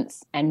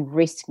governance and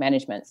risk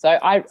management. So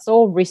I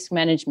saw risk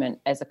management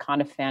as a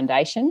kind of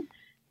foundation.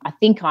 I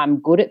think I'm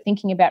good at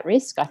thinking about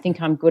risk. I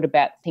think I'm good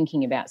about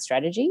thinking about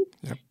strategy.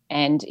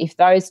 And if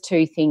those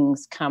two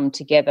things come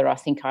together, I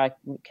think I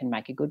can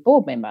make a good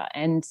board member.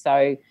 And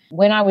so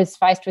when I was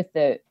faced with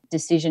the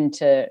decision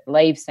to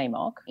leave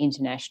CMOC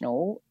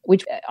International,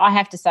 which I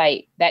have to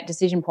say that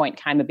decision point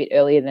came a bit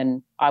earlier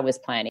than I was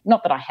planning.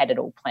 Not that I had it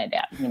all planned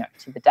out,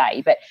 to the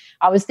day, but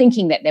I was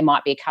thinking that there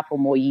might be a couple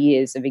more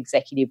years of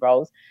executive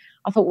roles.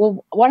 I thought,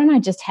 well, why don't I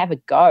just have a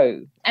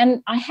go?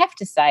 And I have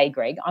to say,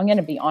 Greg, I'm going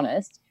to be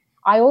honest,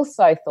 I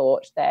also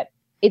thought that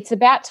it's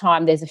about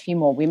time there's a few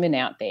more women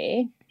out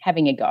there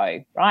having a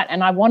go, right?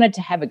 And I wanted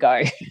to have a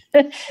go.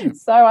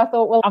 So I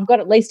thought, well, I've got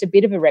at least a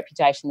bit of a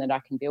reputation that I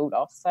can build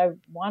off, so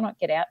why not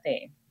get out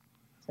there?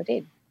 So I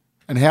did.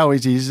 And how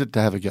easy is it to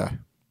have a go?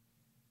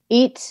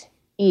 It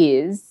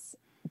is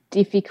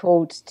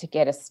difficult to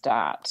get a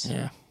start.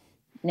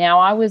 Now,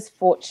 I was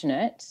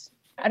fortunate.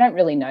 I don't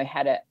really know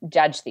how to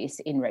judge this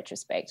in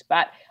retrospect,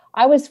 but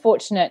I was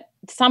fortunate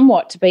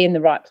somewhat to be in the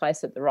right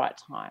place at the right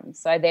time.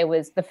 So there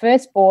was the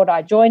first board,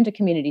 I joined a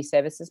community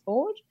services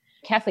board,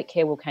 Catholic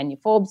Care Wilcannia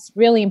Forbes,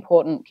 really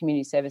important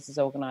community services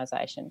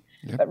organisation.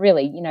 But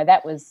really,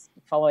 that was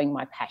following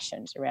my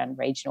passions around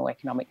regional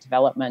economic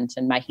development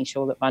and making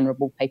sure that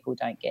vulnerable people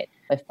don't get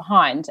left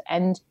behind.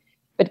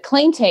 But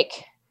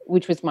Cleantech,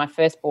 which was my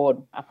first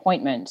board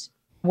appointment,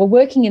 were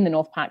working in the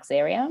North Parkes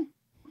area.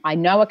 I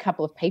know a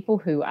couple of people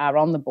who are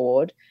on the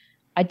board.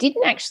 I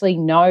didn't actually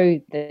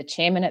know the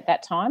chairman at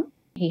that time.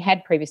 He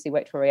had previously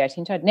worked for Rio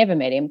Tinto. I'd never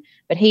met him,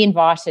 but he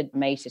invited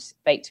me to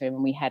speak to him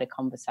and we had a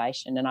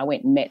conversation and I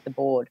went and met the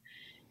board.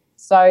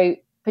 So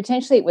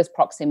Potentially it was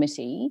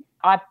proximity.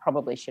 I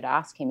probably should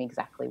ask him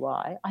exactly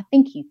why. I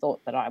think he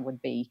thought that I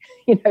would be,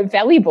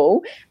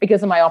 valuable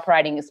because of my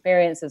operating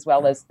experience as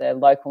well as the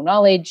local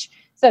knowledge.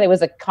 So there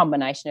was a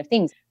combination of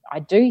things. I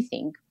do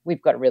think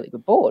we've got a really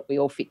good board. We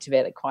all fit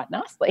together quite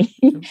nicely.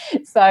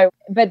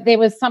 But there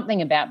was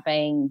something about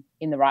being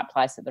in the right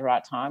place at the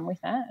right time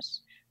with that.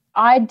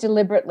 I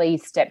deliberately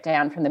stepped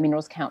down from the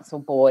Minerals Council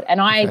board,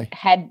 and I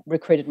had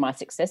recruited my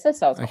successor,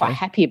 so I was quite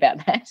happy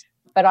about that.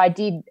 But I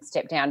did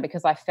step down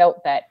because I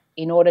felt that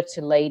in order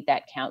to lead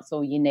that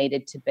council, you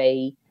needed to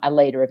be a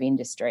leader of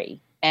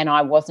industry. And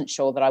I wasn't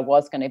sure that I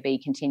was going to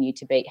continue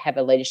to have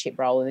a leadership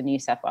role in the New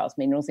South Wales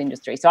minerals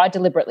industry. So I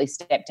deliberately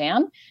stepped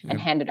down and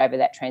handed over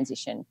that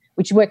transition,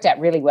 which worked out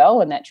really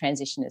well. And that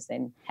transition has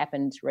then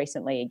happened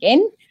recently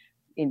again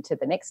into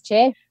the next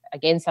chair.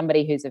 Again,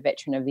 somebody who's a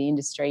veteran of the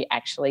industry,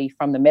 actually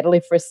from the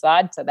metalliferous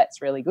side. So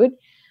that's really good.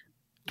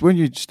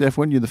 Steph,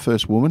 weren't you the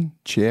first woman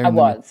chair? I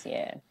was,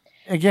 yeah.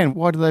 Again,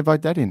 why do they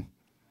vote that in?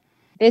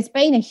 There's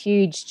been a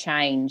huge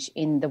change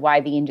in the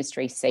way the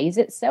industry sees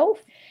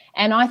itself.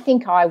 And I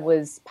think I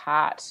was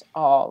part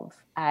of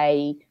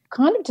a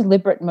kind of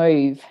deliberate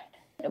move.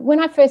 When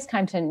I first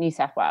came to New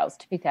South Wales,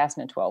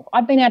 2012,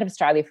 I'd been out of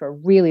Australia for a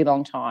really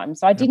long time,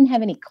 so I didn't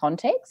have any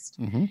context.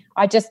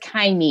 I just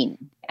came in.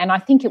 And I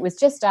think it was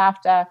just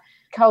after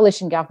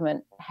coalition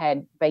government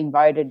had been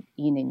voted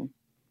in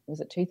was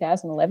it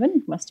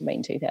 2011? Must have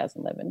been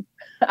 2011.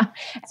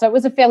 So it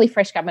was a fairly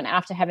fresh government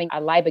after having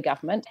a Labor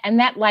government. And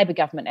that Labor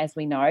government, as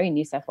we know, in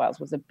New South Wales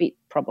was a bit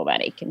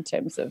problematic in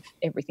terms of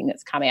everything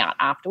that's come out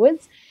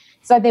afterwards.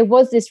 So there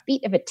was this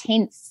bit of a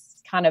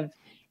tense kind of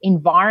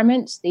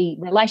environment. The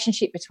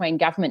relationship between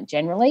government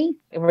generally,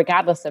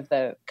 regardless of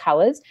the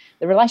colours,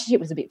 the relationship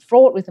was a bit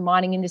fraught with the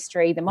mining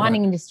industry. The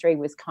mining industry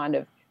was kind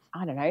of,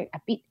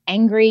 a bit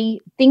angry.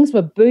 Things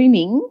were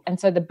booming, and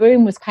so the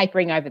boom was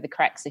papering over the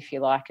cracks, if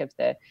you like, of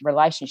the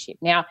relationship.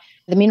 Now,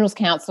 the Minerals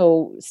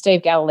Council,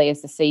 Steve Galilee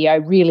as the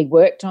CEO, really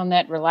worked on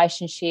that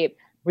relationship,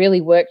 really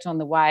worked on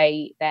the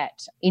way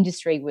that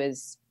industry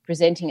was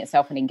presenting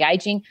itself and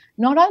engaging,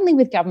 not only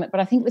with government,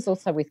 but I think it was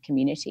also with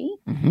community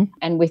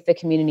and with the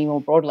community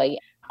more broadly.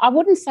 I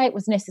wouldn't say it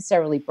was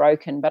necessarily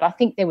broken, but I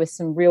think there was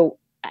some real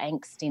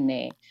angst in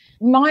there.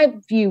 My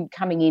view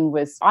coming in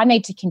was I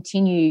need to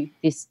continue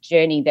this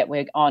journey that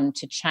we're on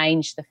to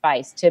change the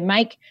face, to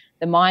make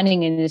the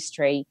mining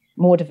industry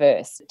more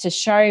diverse, to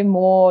show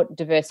more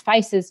diverse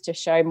faces, to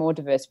show more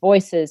diverse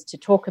voices, to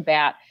talk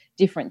about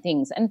different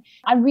things. And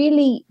I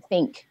really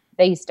think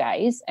these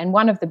days, and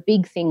one of the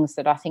big things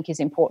that I think is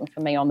important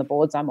for me on the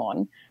boards I'm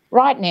on,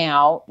 right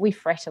now we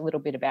fret a little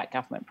bit about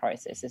government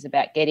processes,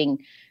 about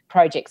getting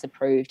projects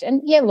approved.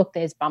 And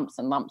there's bumps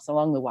and lumps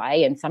along the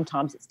way and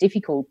sometimes it's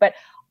difficult, but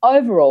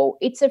overall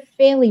it's a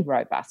fairly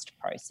robust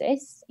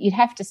process. You'd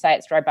have to say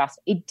it's robust.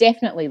 It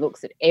definitely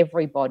looks at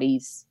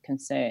everybody's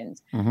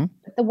concerns.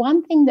 But the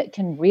one thing that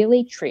can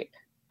really trip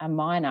a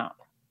mine up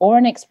or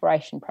an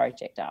exploration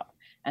project up,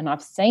 and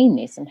I've seen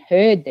this and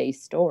heard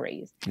these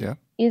stories,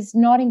 is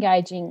not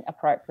engaging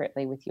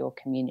appropriately with your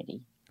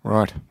community.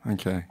 Right,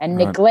 okay. And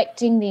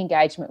neglecting the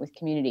engagement with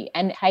community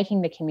and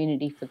taking the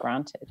community for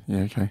granted.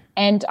 Yeah, okay.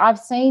 And I've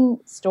seen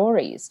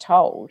stories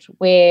told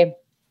where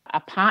a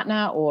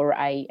partner or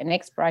an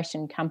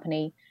exploration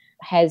company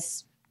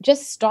has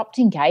just stopped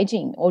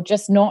engaging or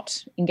just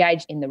not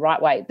engaged in the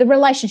right way. The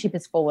relationship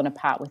has fallen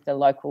apart with the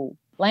local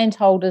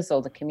landholders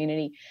or the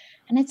community,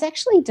 and it's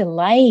actually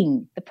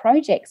delaying the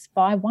projects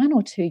by 1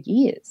 or 2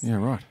 years. Yeah,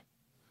 right.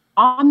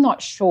 I'm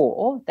not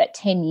sure that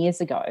 10 years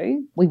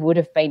ago we would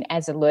have been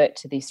as alert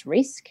to this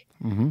risk.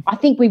 I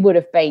think we would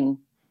have been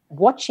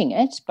watching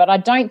it, but I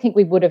don't think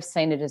we would have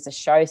seen it as a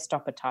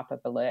showstopper type of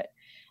alert.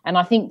 And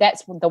I think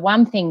that's the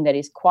one thing that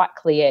is quite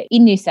clear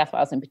in New South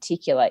Wales in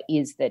particular,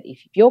 is that if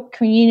your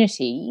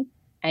community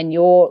and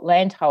your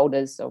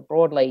landholders or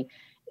broadly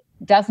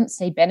doesn't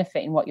see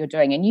benefit in what you're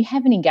doing and you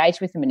haven't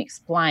engaged with them and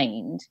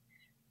explained,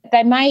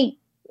 they may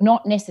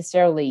not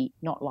necessarily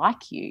not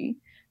like you,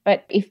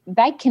 but if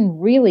they can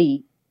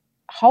really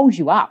hold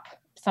you up,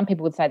 some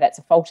people would say that's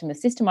a fault in the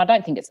system. I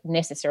don't think it's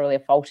necessarily a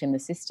fault in the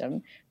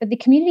system, but the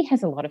community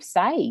has a lot of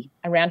say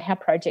around how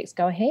projects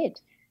go ahead.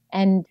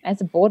 And as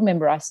a board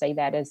member, I see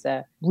that as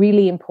a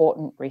really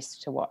important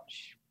risk to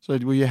watch. So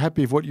were you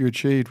happy with what you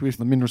achieved with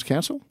the Minerals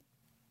Council?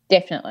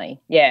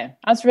 Definitely, yeah.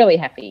 I was really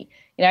happy.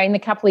 In the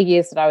couple of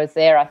years that I was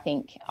there, I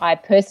think I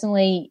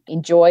personally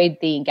enjoyed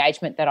the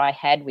engagement that I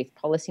had with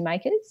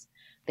policymakers.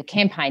 The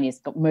campaign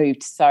has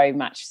moved so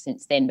much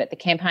since then, but the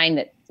campaign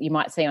that you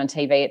might see on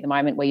TV at the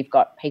moment where you've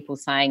got people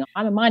saying,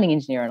 I'm a mining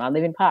engineer and I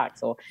live in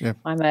Parkes, or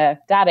I'm a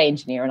data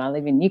engineer and I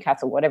live in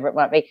Newcastle, whatever it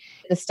might be.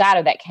 The start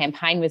of that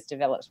campaign was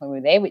developed when we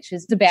were there, which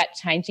was about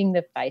changing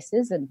the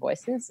faces and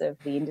voices of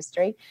the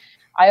industry.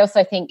 I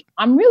also think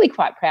I'm really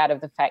quite proud of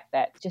the fact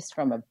that just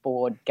from a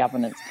board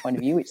governance point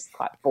of view, which is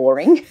quite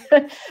boring,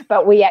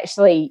 but we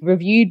actually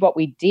reviewed what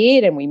we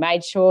did and we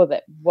made sure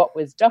that what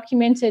was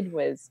documented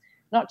was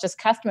not just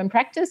custom and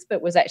practice,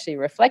 but was actually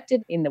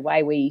reflected in the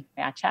way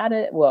our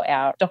charter,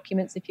 our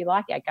documents, if you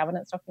like, our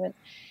governance documents.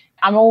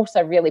 I'm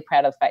also really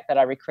proud of the fact that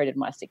I recruited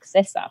my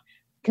successor,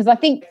 because I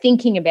think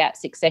thinking about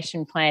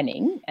succession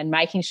planning and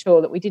making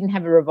sure that we didn't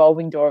have a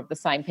revolving door of the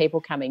same people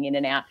coming in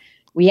and out,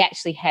 we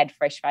actually had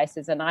fresh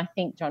faces. And I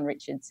think John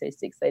Richards, who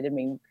succeeded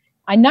me,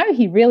 I know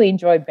he really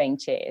enjoyed being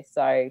chair.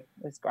 So it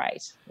was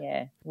great.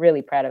 Yeah,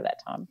 really proud of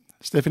that time.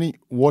 Stephanie,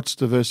 what's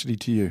diversity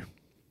to you?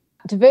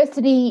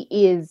 Diversity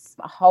is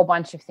a whole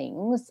bunch of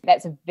things.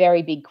 That's a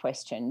very big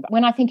question. But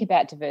when I think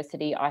about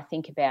diversity, I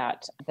think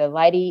about the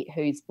lady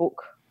whose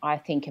book I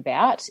think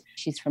about.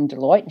 She's from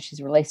Deloitte and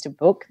she's released a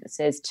book that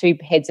says 2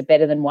 heads are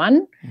better than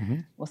one,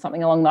 or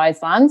something along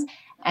those lines.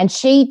 And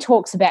she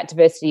talks about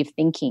diversity of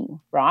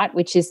thinking, right,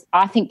 which is,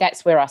 I think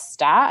that's where I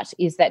start,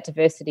 is that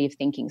diversity of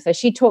thinking. So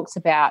she talks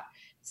about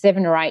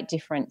 7 or 8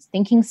 different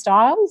thinking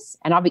styles,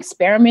 and I've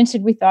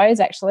experimented with those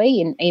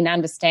actually in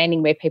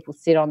understanding where people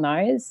sit on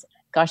those.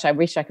 Gosh, I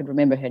wish I could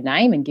remember her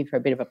name and give her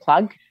a bit of a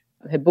plug.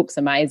 Her book's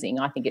amazing.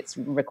 I think it's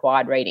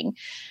required reading.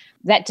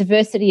 That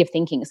diversity of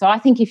thinking. So I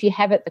think if you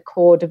have at the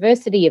core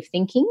diversity of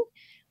thinking,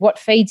 what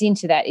feeds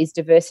into that is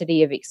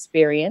diversity of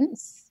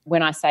experience.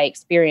 When I say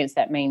experience,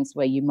 that means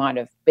where you might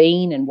have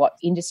been and what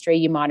industry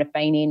you might have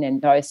been in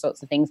and those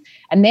sorts of things.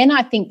 And then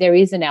I think there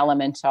is an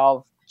element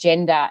of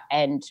gender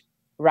and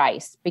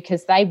race,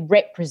 because they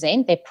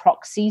represent, they're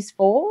proxies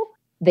for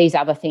these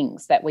other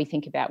things that we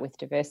think about with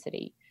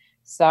diversity.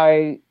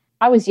 So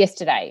I was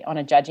yesterday on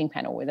a judging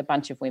panel with a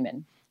bunch of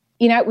women.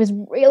 You know, it was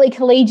really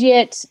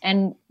collegiate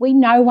and we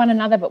know one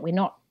another, but we're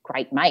not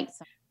great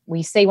mates.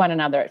 We see one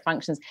another at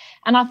functions.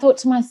 And I thought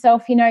to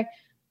myself, you know,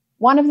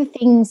 one of the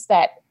things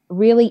that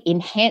really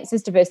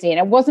enhances diversity, and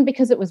it wasn't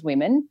because it was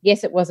women.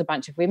 Yes, it was a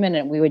bunch of women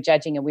and we were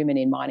judging a women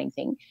in mining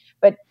thing.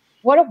 But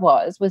what it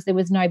was there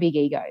was no big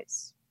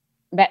egos.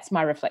 That's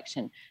my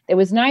reflection. There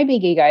was no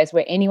big egos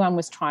where anyone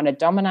was trying to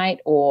dominate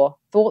or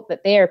thought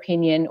that their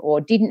opinion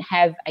or didn't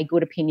have a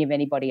good opinion of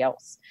anybody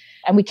else.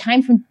 And we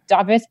came from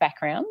diverse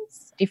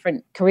backgrounds,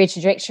 different career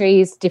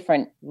trajectories,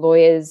 different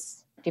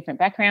lawyers, different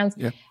backgrounds.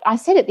 Yeah. I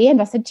said at the end,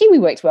 I said, gee, we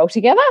worked well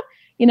together,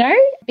 you know,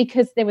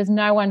 because there was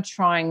no one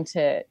trying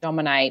to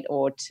dominate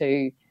or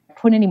to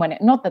put anyone,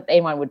 not that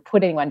anyone would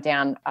put anyone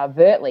down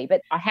overtly,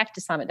 but I have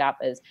to sum it up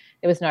as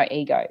there was no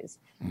egos.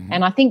 Mm-hmm.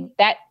 And I think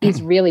that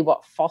is really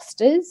what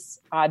fosters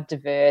a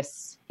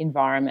diverse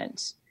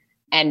environment.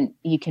 And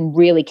you can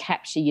really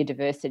capture your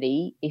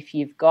diversity if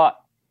you've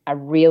got a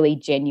really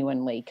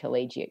genuinely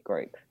collegiate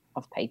group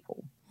of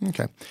people.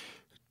 Okay.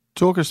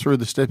 Talk us through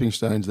the stepping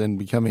stones then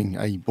becoming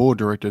a board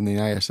director in the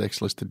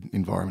ASX listed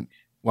environment.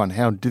 1,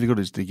 how difficult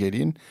is it to get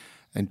in?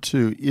 And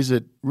 2, is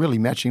it really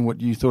matching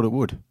what you thought it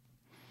would?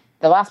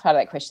 The last part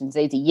of that question is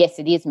easy. Yes,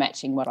 it is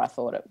matching what I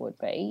thought it would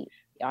be.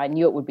 I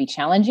knew it would be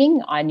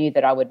challenging. I knew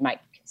that I would make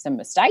some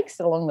mistakes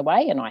along the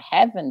way, and I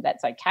have, and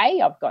that's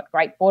okay. I've got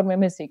great board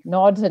members who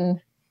nod and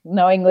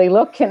knowingly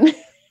look and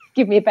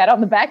give me a pat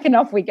on the back and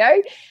off we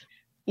go.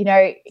 You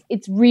know,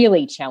 it's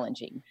really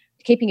challenging.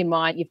 Keeping in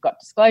mind you've got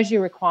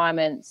disclosure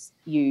requirements,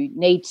 you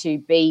need to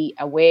be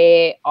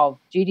aware of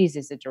duties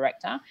as a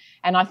director,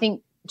 and I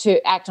think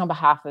to act on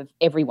behalf of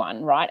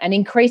everyone, right? And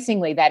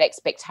increasingly that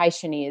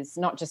expectation is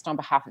not just on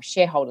behalf of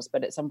shareholders,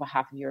 but it's on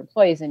behalf of your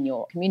employees and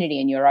your community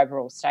and your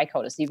overall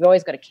stakeholders. So you've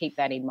always got to keep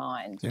that in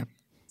mind. Yeah.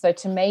 So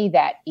to me,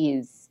 that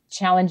is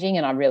challenging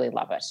and I really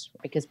love it,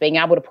 because being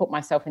able to put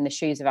myself in the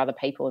shoes of other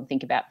people and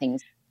think about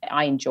things,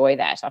 I enjoy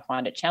that. I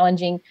find it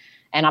challenging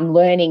and I'm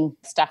learning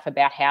stuff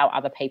about how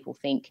other people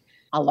think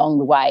along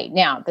the way.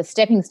 Now, the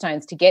stepping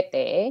stones to get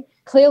there,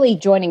 clearly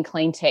joining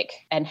Cleantech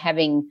and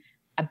having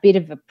a bit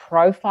of a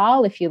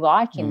profile, if you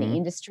like, in the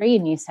industry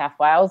in New South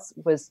Wales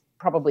was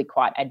probably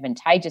quite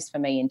advantageous for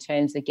me in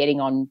terms of getting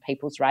on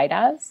people's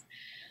radars.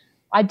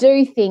 I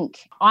do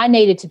think I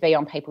needed to be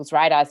on people's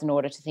radars in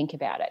order to think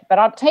about it. But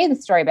I'll tell you the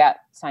story about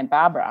St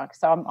Barbara.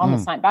 So I'm on the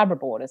St Barbara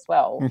board as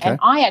well. Okay. And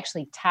I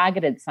actually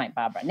targeted St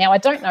Barbara. Now, I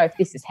don't know if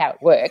this is how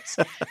it works,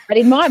 but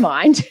in my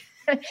mind,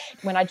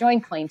 when I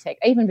joined Cleantech,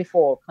 even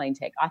before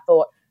Cleantech, I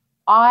thought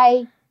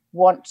I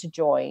want to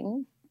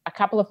join a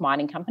couple of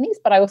mining companies,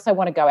 but I also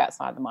want to go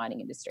outside the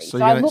mining industry. So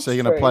you're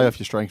going to play off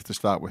your strengths to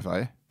start with, are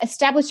you?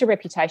 Establish a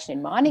reputation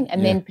in mining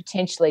and then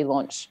potentially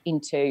launch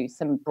into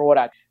some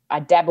broader. I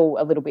dabble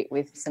a little bit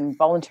with some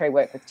voluntary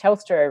work with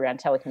Telstra around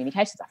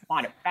telecommunications. I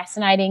find it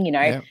fascinating. You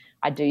know,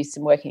 I do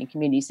some work in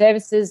community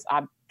services.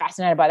 I'm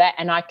fascinated by that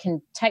and I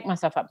can take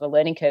myself up the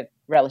learning curve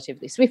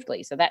relatively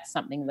swiftly. So that's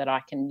something that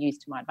I can use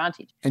to my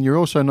advantage. And you're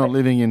also not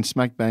living in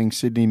smack bang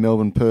Sydney,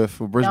 Melbourne,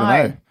 Perth or Brisbane.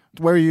 No.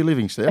 Where are you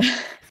living, Steph?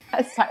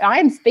 So I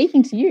am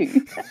speaking to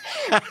you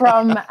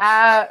from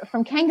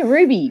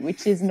Kangarooby,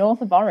 which is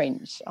north of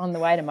Orange on the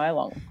way to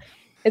Molong.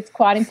 It's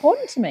quite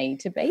important to me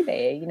to be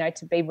there, you know,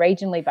 to be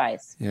regionally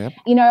based. Yep.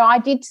 You know, I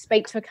did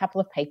speak to a couple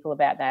of people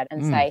about that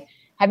and say,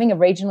 having a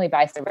regionally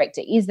based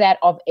director, is that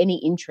of any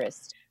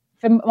interest?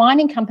 For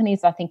mining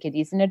companies, I think it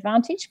is an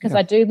advantage because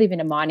I do live in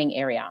a mining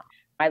area.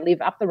 I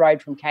live up the road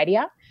from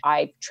Cadia.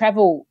 I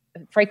travel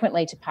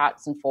frequently to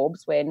Parkes and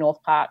Forbes, where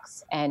North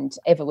Parkes and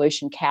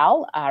Evolution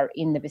Cal are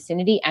in the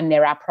vicinity, and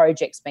there are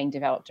projects being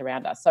developed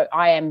around us. So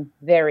I am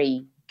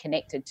very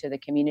connected to the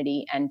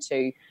community and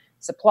to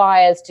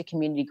suppliers to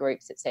community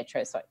groups,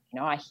 etc. So,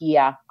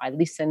 I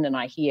listen and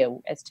I hear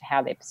as to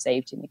how they're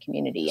perceived in the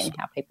community and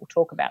how people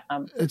talk about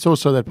them. It's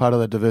also that part of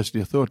that diversity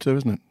of thought too,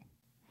 isn't it?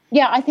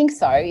 Yeah, I think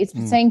so. It's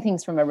seeing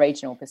things from a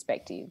regional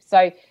perspective.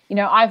 So,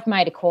 I've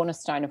made a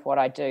cornerstone of what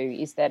I do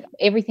is that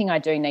everything I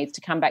do needs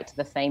to come back to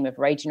the theme of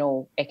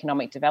regional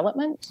economic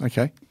development.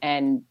 Okay.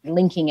 And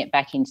linking it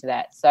back into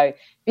that. So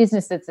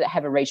businesses that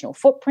have a regional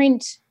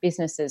footprint,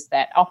 businesses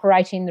that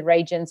operate in the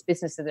regions,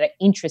 businesses that are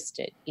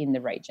interested in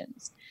the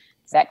regions.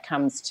 So that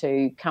comes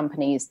to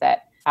companies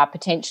that are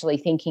potentially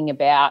thinking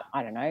about,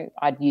 I don't know,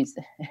 I'd use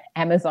the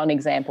Amazon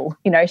example.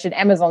 Should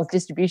Amazon's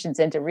distribution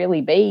centre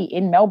really be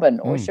in Melbourne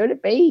or should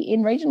it be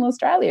in regional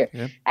Australia?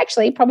 Yeah.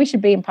 Actually, it probably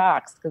should be in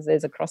Parkes because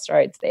there's a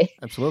crossroads there.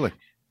 Absolutely.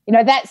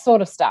 That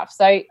sort of stuff.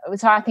 So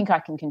I think I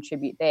can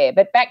contribute there.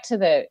 But back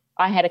to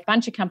I had a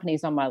bunch of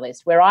companies on my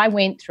list where I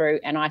went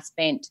through and I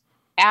spent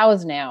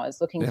hours and hours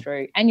looking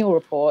through annual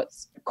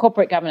reports,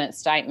 corporate governance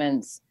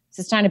statements,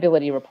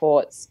 sustainability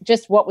reports,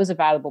 just what was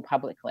available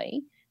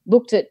publicly.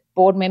 Looked at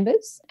board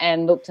members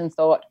and looked and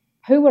thought,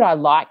 who would I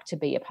like to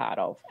be a part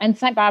of? And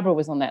St Barbara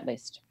was on that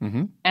list.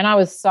 Mm-hmm. And I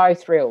was so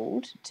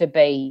thrilled to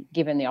be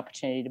given the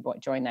opportunity to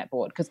join that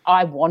board because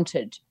I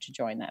wanted to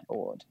join that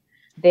board.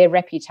 Their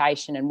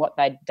reputation and what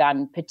they'd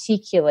done,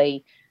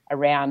 particularly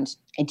around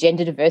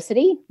gender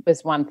diversity,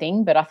 was one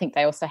thing, but I think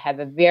they also have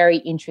a very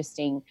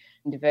interesting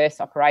and diverse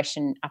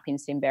operation up in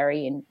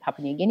Simberi in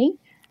Papua New Guinea.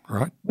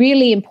 Right.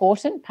 Really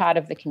important part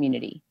of the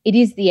community. It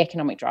is the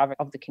economic driver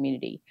of the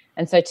community.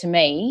 And so to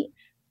me,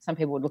 some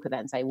people would look at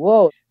that and say,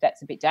 whoa,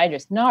 that's a bit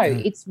dangerous. No,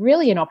 it's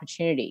really an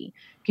opportunity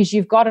because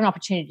you've got an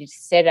opportunity to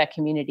set a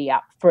community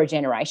up for a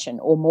generation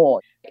or more.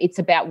 It's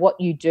about what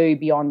you do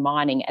beyond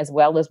mining as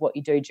well as what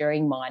you do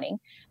during mining.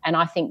 And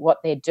I think what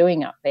they're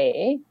doing up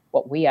there,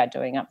 what we are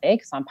doing up there,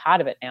 because I'm part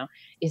of it now,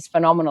 is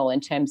phenomenal in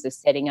terms of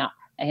setting up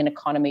an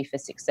economy for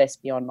success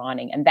beyond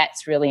mining. And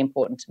that's really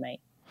important to me.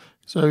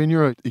 So in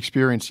your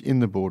experience in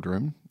the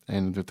boardroom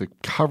and the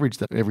coverage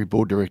that every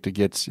board director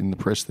gets in the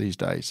press these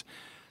days,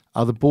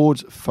 are the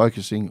boards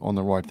focusing on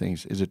the right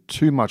things? Is it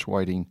too much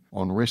weighting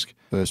on risk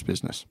versus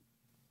business?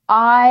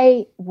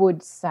 I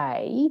would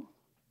say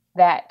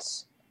that,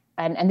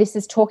 and this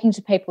is talking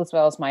to people as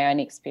well as my own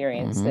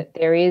experience, that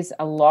there is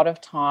a lot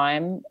of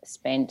time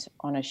spent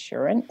on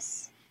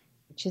assurance,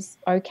 which is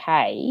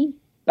okay,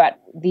 but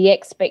the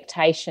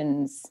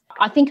expectations,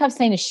 I think I've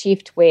seen a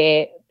shift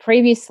where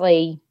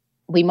previously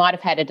we might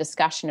have had a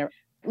discussion.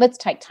 Let's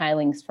take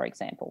tailings, for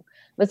example.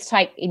 Let's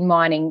take in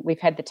mining, we've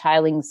had the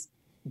tailings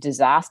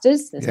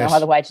disasters. There's no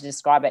other way to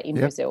describe it in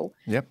Brazil.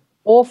 Yep.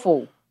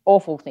 Awful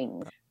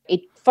things.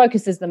 It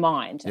focuses the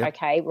mind. Yep.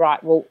 Okay,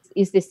 right, well,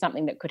 is this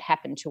something that could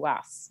happen to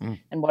us?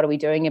 And what are we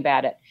doing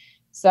about it?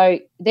 So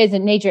there's a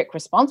knee-jerk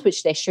response,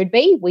 which there should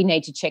be. We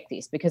need to check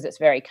this because it's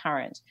very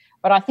current.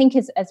 But I think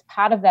as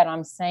part of that,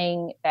 I'm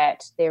seeing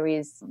that there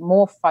is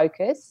more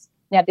focus.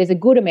 Now, there's a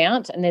good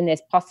amount, and then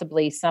there's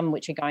possibly some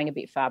which are going a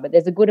bit far, but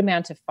there's a good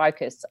amount of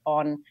focus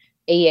on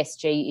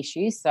ESG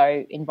issues,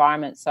 so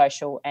environment,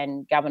 social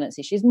and governance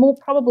issues,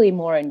 probably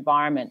more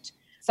environment.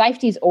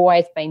 Safety's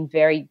always been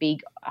very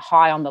big,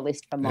 high on the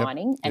list for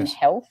mining and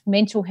health.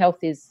 Mental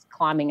health is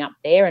climbing up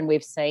there, and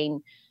we've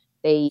seen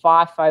the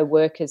FIFO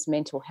workers'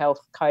 mental health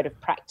code of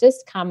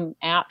practice come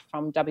out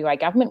from WA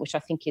government, which I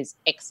think is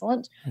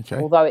excellent,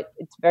 although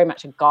it's very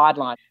much a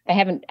guideline. They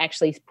haven't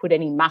actually put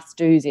any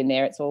must-dos in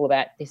there. It's all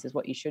about this is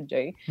what you should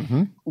do.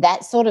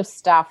 That sort of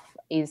stuff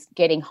is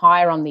getting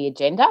higher on the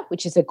agenda,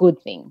 which is a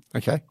good thing.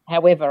 Okay.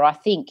 However, I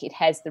think it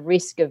has the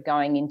risk of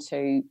going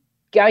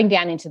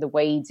down into the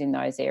weeds in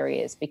those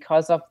areas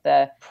because of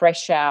the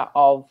pressure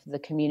of the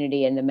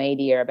community and the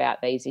media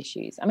about these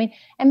issues. I mean,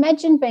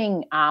 imagine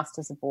being asked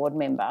as a board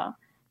member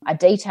a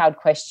detailed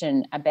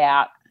question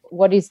about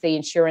what is the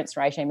insurance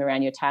regime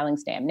around your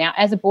tailings dam. Now,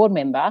 as a board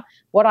member,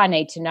 what I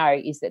need to know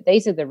is that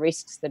these are the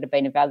risks that have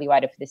been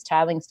evaluated for this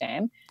tailings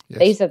dam. Yes.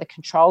 These are the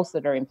controls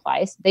that are in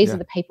place. These are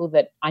the people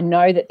that I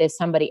know that there's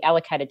somebody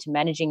allocated to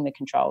managing the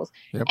controls.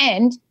 Yep.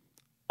 And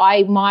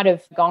I might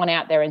have gone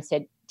out there and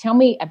said, tell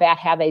me about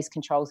how these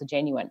controls are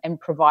genuine and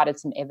provided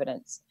some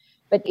evidence.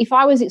 But if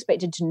I was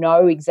expected to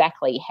know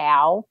exactly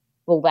how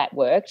all that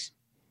worked,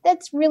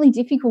 that's really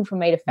difficult for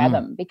me to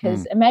fathom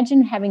because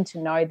imagine having to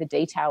know the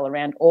detail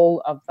around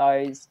all of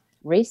those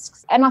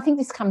risks. And I think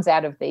this comes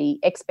out of the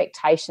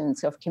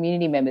expectations of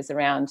community members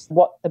around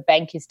what the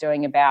bank is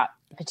doing about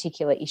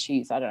particular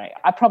issues. I don't know.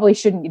 I probably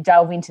shouldn't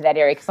delve into that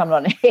area because I'm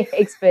not an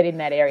expert in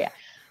that area.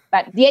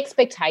 But the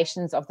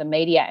expectations of the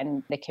media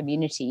and the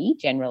community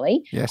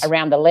generally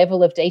around the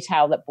level of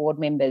detail that board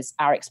members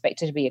are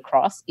expected to be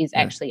across is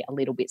actually a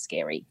little bit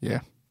scary.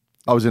 Yeah.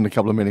 I was in a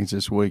couple of meetings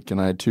this week and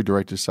I had two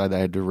directors say they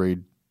had to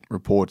read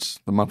reports,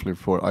 the monthly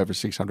report, over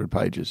 600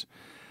 pages,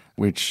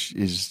 which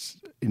is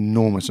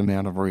enormous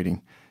amount of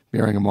reading.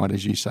 Bearing in mind,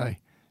 as you say,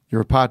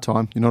 you're a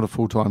part-time, you're not a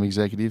full-time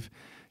executive.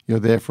 You're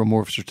there for a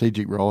more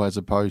strategic role as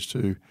opposed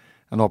to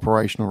an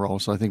operational role.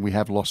 So I think we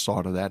have lost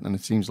sight of that, and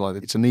it seems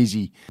like it's an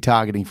easy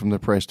targeting from the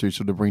press to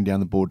sort of bring down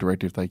the board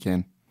director if they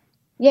can.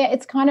 Yeah,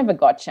 it's kind of a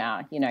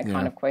gotcha,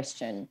 kind of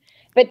question.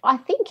 But I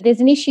think there's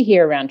an issue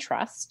here around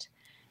trust.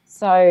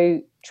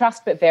 So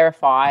trust but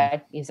verify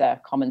is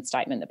a common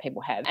statement that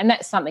people have. And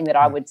that's something that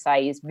I would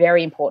say is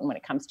very important when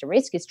it comes to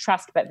risk, is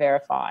trust but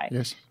verify.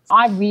 Yes.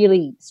 I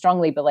really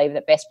strongly believe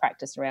that best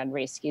practice around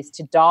risk is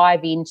to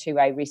dive into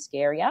a risk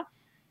area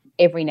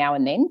every now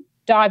and then.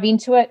 Dive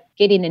into it,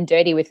 get in and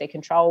dirty with the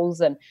controls.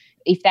 And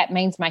if that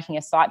means making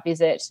a site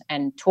visit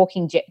and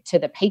talking to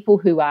the people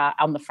who are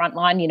on the front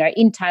line,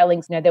 in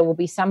tailings, there will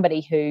be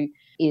somebody who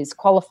is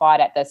qualified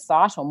at the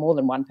site, or more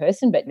than one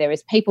person, but there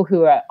is people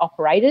who are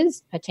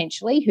operators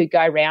potentially who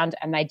go around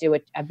and they do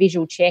a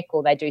visual check,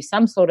 or they do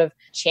some sort of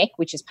check,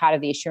 which is part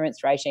of the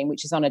assurance regime,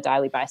 which is on a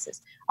daily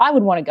basis. I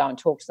would want to go and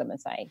talk to them and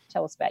say,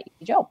 tell us about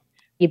your job.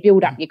 You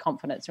build up your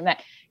confidence from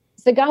that.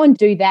 So go and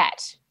do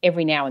that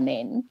every now and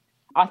then.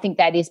 I think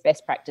that is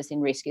best practice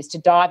in risk, is to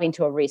dive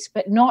into a risk,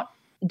 but not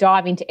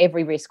dive into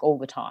every risk all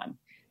the time.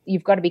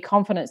 You've got to be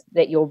confident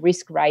that your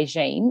risk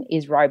regime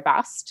is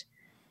robust,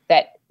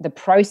 that the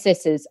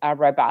processes are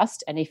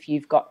robust, and if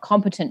you've got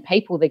competent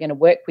people they're going to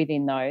work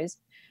within those,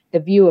 the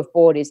view of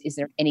board is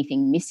there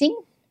anything missing?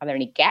 Are there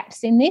any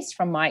gaps in this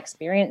from my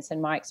experience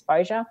and my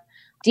exposure?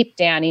 Dip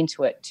down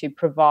into it to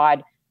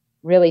provide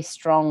really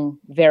strong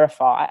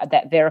verify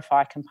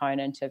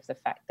component of the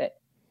fact that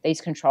these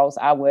controls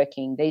are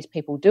working, these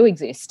people do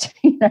exist,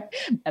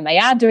 and they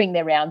are doing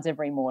their rounds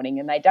every morning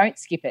and they don't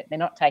skip it. They're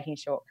not taking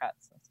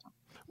shortcuts.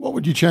 What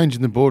would you change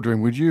in the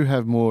boardroom? Would you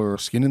have more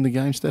skin in the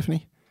game,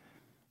 Stephanie?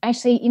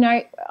 Actually,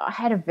 I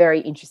had a very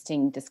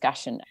interesting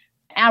discussion.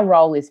 Our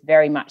role is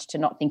very much to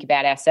not think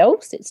about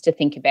ourselves. It's to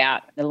think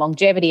about the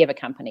longevity of a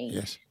company.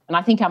 Yes. And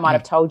I think I might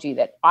have told you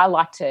that I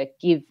like to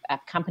give a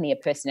company a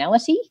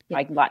personality.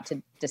 I like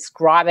to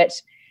describe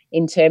it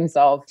in terms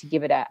of to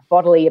give it a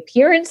bodily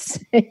appearance,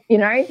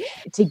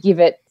 to give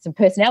it some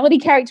personality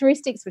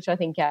characteristics, which I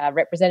think are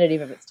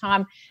representative of its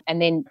time,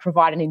 and then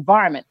provide an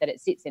environment that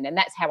it sits in. And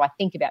that's how I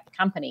think about the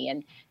company.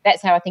 And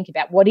that's how I think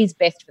about what is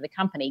best for the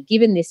company.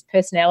 Given this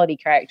personality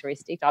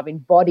characteristic, I've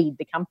embodied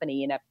the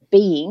company in a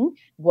being,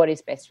 what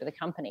is best for the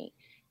company.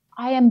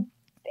 I am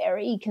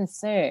very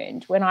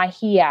concerned when I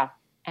hear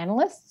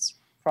analysts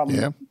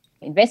from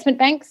investment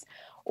banks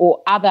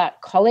or other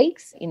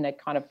colleagues in the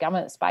kind of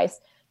government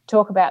space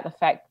talk about the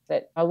fact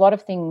that a lot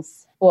of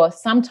things, or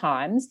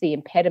sometimes the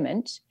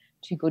impediment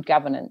to good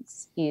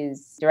governance,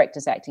 is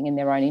directors acting in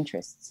their own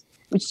interests,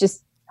 which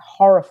just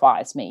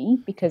horrifies me,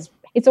 because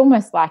it's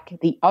almost like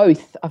the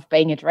oath of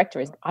being a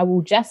director is I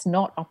will just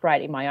not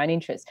operate in my own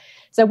interests.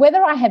 So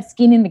whether I have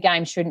skin in the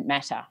game shouldn't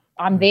matter.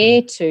 I'm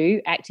there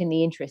to act in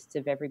the interests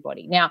of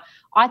everybody. Now,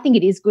 I think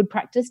it is good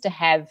practice to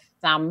have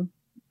some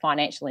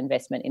financial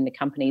investment in the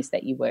companies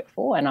that you work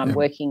for, and I'm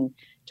working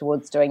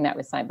towards doing that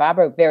with St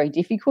Barbara. Very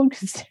difficult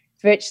because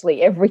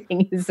virtually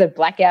everything is a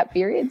blackout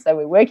period, so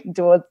we're working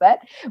towards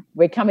that.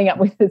 We're coming up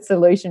with a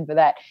solution for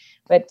that.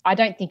 But I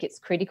don't think it's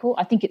critical.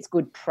 I think it's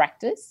good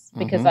practice,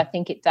 because I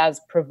think it does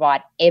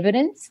provide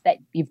evidence that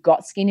you've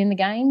got skin in the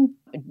game,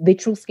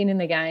 literal skin in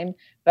the game.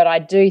 But I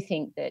do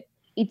think that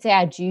it's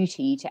our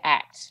duty to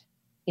act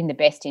in the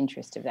best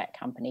interest of that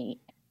company.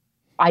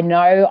 I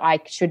know I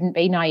shouldn't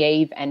be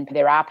naive, and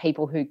there are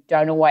people who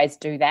don't always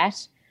do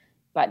that,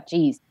 but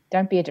geez,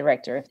 don't be a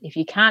director. If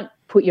you can't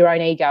put your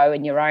own ego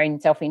and your own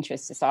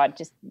self-interest aside,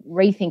 just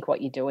rethink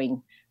what you're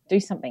doing. Do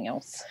something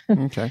else.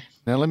 Okay.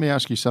 Now, let me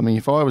ask you something.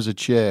 If I was a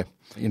chair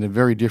in a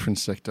very different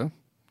sector,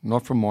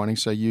 not from mining,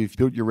 so you've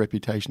built your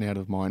reputation out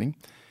of mining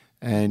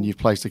and you've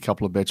placed a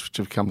couple of bets which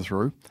have come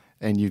through,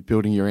 and you're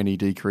building your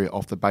NED career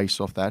off the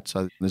base of that,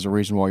 so there's a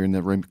reason why you're in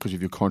that room, because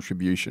of your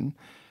contribution.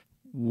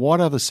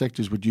 What other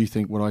sectors would you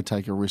think would I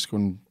take a risk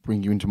and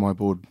bring you into my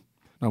board?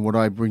 And would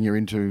I bring you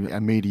into a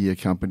media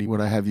company?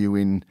 Would I have you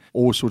in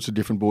all sorts of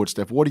different board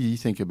stuff? What do you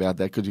think about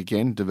that? Because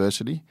again,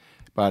 diversity.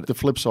 But the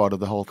flip side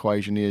of the whole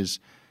equation is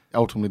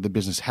ultimately the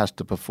business has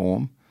to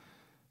perform.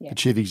 Yeah. The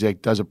chief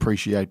exec does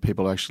appreciate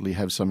people actually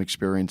have some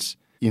experience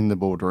in the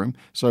boardroom.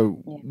 So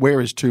where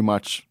is too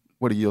much?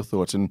 What are your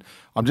thoughts? And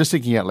I'm just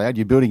thinking out loud,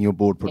 you're building your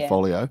board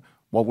portfolio.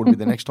 What would be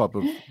the next type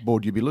of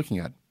board you'd be looking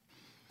at?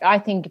 I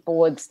think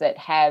boards that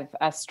have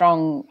a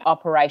strong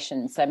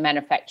operation, so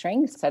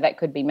manufacturing, so that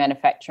could be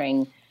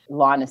manufacturing.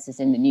 Lynas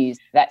is in the news,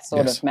 that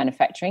sort of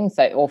manufacturing,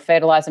 so or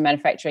fertilizer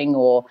manufacturing,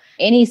 or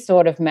any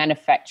sort of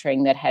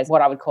manufacturing that has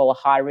what I would call a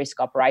high risk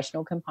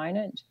operational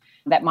component.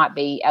 That might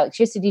be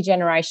electricity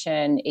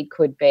generation, it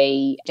could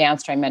be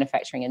downstream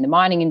manufacturing in the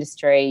mining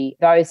industry,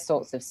 those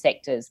sorts of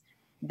sectors.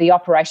 The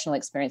operational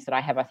experience that I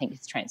have, I think,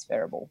 is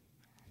transferable,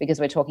 because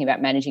we're talking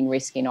about managing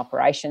risk in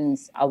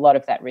operations. A lot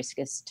of that risk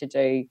is to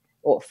do,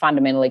 or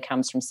fundamentally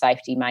comes from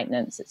safety,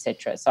 maintenance,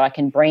 etc. So I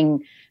can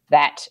bring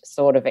that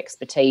sort of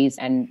expertise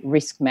and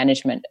risk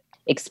management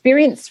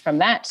experience from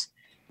that.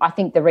 I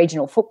think the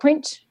regional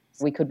footprint,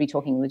 we could be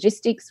talking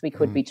logistics, we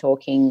could be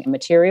talking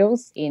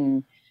materials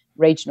in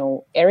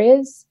regional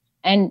areas.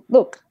 And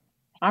look,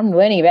 I'm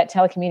learning about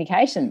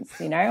telecommunications,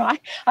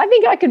 I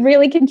think I could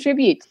really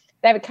contribute.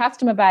 They have a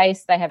customer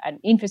base, they have an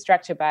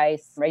infrastructure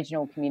base,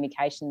 regional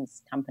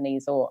communications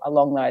companies or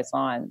along those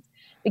lines.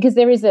 because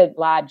there is a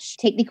large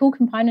technical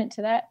component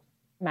to that.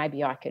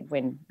 Maybe I could,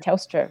 when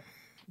Telstra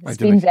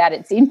spins out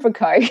its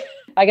InfraCo,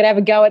 I could have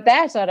a go at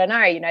that. I don't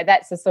know.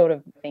 That's the sort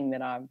of thing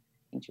that I'm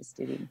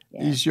interested in.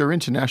 Yeah. Is your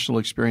international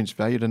experience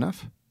valued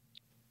enough?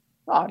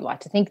 I'd like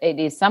to think it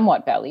is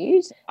somewhat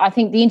valued. I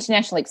think the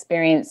international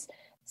experience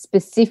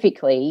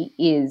specifically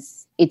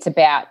it's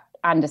about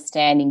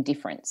understanding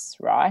difference,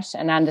 right?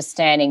 And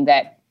understanding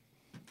that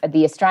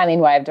the Australian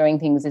way of doing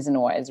things isn't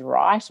always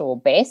right or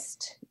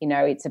best.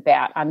 It's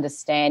about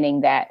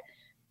understanding that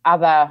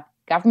other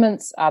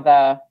governments,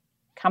 other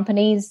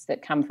companies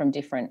that come from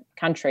different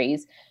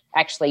countries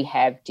actually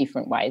have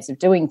different ways of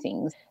doing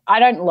things. I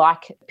don't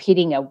like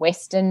pitting a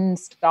Western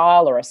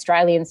style or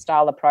Australian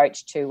style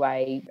approach to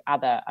a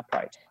other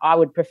approach. I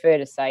would prefer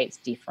to say it's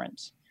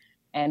different.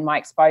 And my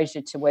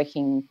exposure to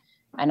working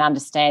and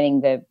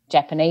understanding the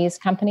Japanese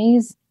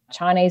companies,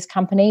 Chinese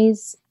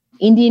companies,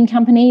 Indian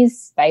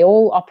companies, they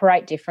all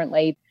operate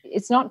differently.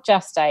 It's not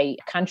just a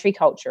country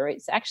culture,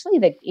 it's actually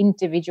the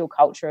individual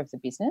culture of the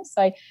business.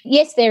 So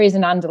yes, there is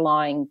an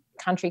underlying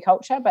country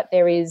culture, but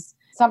there is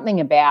something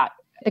about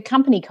the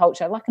company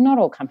culture, like not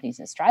all companies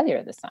in Australia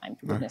are the same,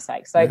 for goodness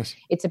sake. So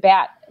It's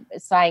about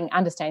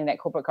understanding that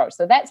corporate culture.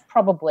 So that's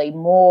probably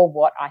more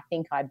what I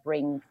think I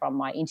bring from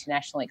my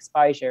international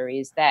exposure,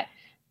 is that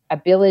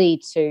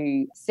ability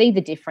to see the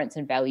difference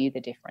and value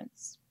the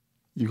difference.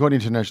 You've got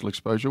international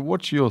exposure.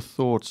 What's your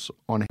thoughts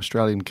on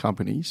Australian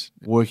companies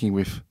working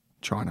with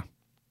China?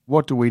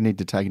 What do we need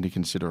to take into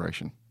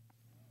consideration?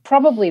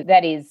 Probably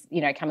that is,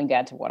 coming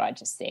down to what I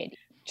just said.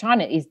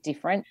 China is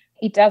different.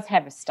 It does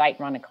have a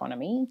state-run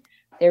economy.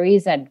 There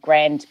is a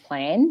grand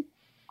plan.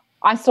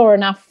 I saw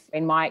enough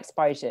in my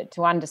exposure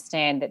to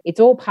understand that it's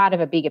all part of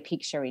a bigger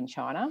picture in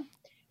China,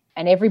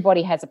 and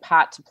everybody has a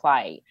part to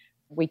play.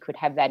 We could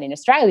have that in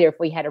Australia if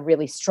we had a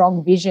really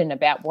strong vision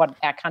about what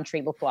our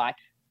country looked like.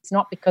 It's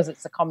not because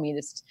it's a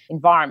communist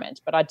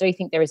environment, but I do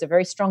think there is a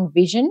very strong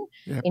vision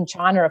in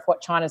China of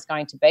what China's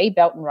going to be.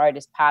 Belt and Road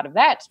is part of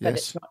that, but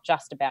it's not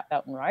just about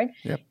Belt and Road.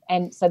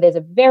 And so there's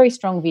a very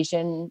strong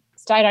vision.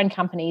 State-owned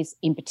companies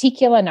in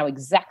particular know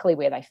exactly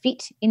where they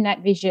fit in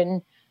that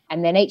vision,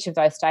 and then each of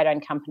those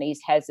state-owned companies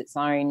has its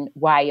own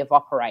way of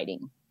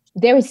operating.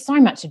 There is so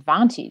much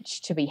advantage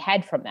to be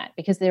had from that,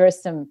 because there are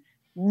some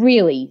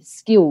really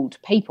skilled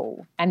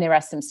people and there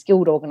are some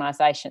skilled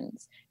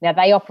organisations. Now,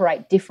 they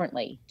operate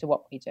differently to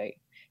what we do.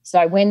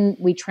 So when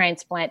we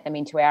transplant them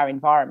into our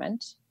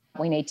environment,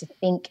 we need to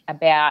think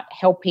about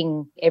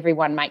helping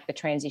everyone make the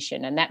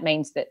transition. And that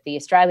means that the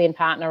Australian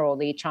partner or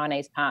the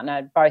Chinese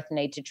partner both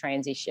need to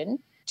transition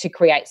to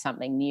create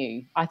something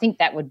new. I think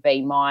that would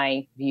be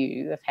my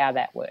view of how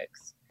that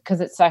works, because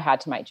it's so hard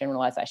to make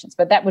generalisations.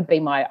 But that would be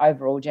my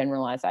overall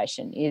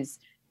generalisation, is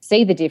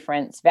see the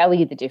difference,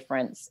 value the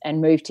difference,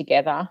 and move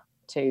together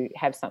to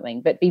have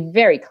something. But be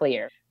very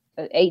clear.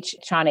 Each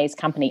Chinese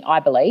company, I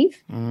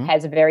believe,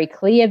 has a very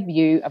clear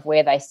view of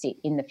where they sit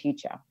in the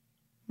future.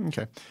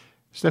 Okay.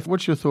 Steph,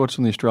 what's your thoughts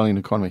on the Australian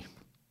economy?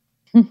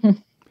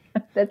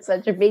 That's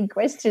such a big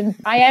question.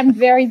 I am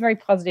very, very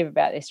positive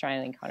about the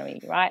Australian economy,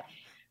 right?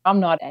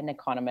 I'm not an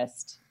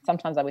economist.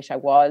 Sometimes I wish I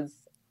was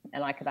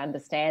and I could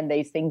understand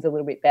these things a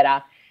little bit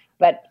better.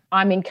 But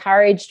I'm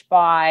encouraged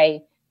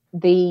by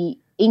the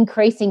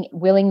increasing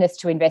willingness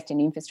to invest in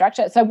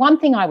infrastructure. So one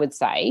thing I would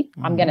say,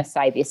 I'm going to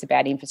say this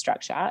about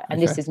infrastructure, and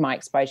this is my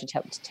exposure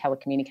to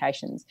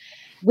telecommunications.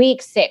 We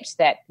accept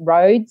that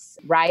roads,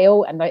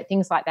 rail, and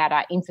things like that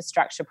are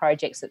infrastructure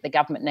projects that the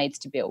government needs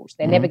to build.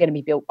 They're never going to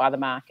be built by the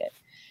market.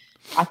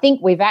 I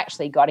think we've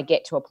actually got to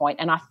get to a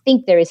point, and I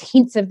think there is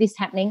hints of this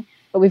happening,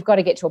 but we've got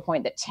to get to a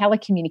point that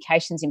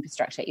telecommunications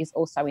infrastructure is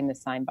also in the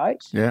same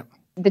boat. Yeah.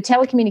 The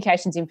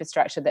telecommunications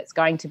infrastructure that's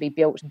going to be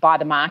built by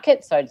the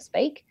market, so to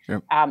speak,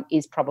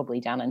 is probably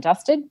done and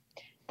dusted.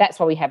 That's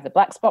why we have the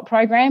black spot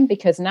program,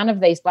 because none of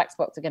these black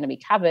spots are going to be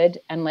covered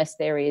unless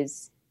there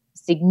is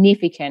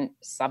significant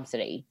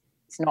subsidy.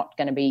 It's not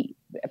going to be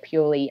a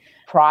purely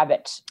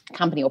private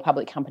company or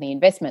public company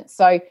investment.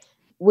 So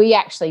we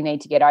actually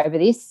need to get over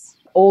this.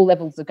 All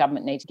levels of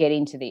government need to get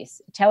into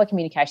this.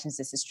 Telecommunications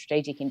is a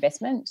strategic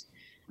investment.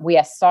 We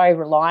are so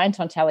reliant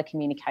on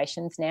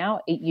telecommunications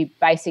now. You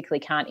basically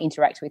can't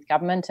interact with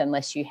government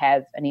unless you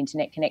have an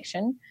internet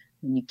connection.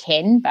 You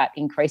can, but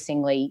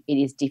increasingly it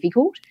is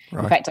difficult.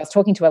 Right. In fact, I was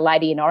talking to a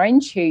lady in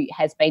Orange who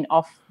has been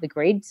off the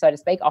grid, so to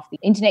speak, off the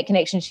internet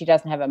connection. She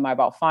doesn't have a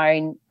mobile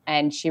phone,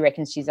 and she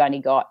reckons she's only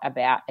got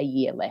about a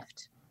year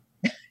left.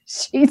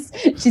 She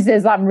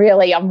says, I'm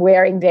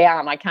wearing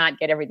down. I can't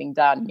get everything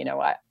done.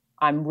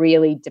 I'm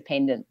really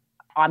dependent.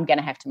 I'm going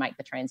to have to make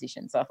the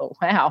transition. So I thought,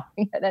 wow,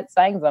 that's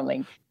saying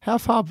something. How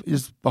far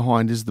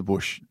behind is the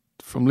bush?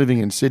 From living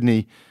in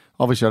Sydney,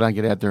 obviously I don't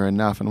get out there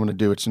enough, and when I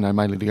do, it's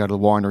mainly to go to the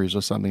wineries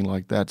or something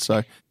like that.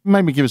 So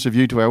maybe give us a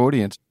view to our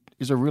audience.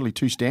 Is there really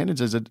two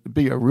standards? Is it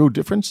be a real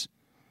difference?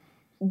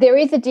 There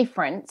is a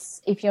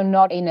difference if you're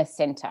not in a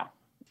centre,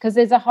 because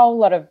there's a whole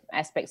lot of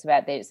aspects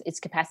about this.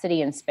 It's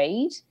capacity and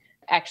speed.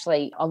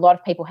 Actually, a lot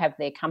of people have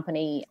their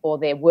company or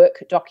their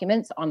work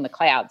documents on the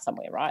cloud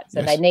somewhere, right?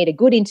 So they need a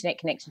good internet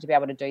connection to be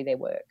able to do their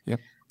work. Yep.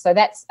 So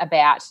that's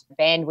about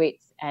bandwidth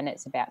and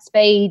it's about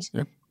speed.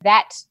 Yep.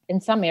 That,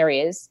 in some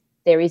areas,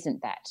 there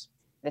isn't that.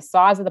 The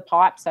size of the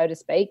pipe, so to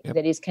speak, Yep.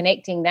 that is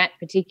connecting that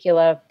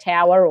particular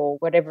tower or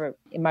whatever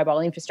mobile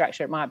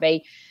infrastructure it might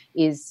be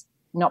is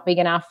not big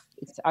enough.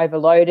 It's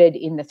overloaded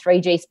in the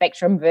 3G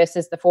spectrum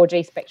versus the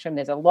 4G spectrum.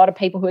 There's a lot of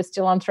people who are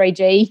still on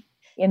 3G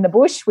in the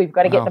bush. We've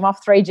got to get them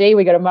off 3G.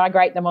 We've got to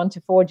migrate them onto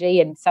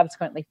 4G and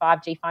subsequently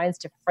 5G phones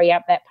to free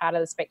up that part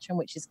of the spectrum,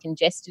 which is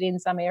congested in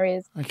some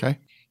areas. Okay.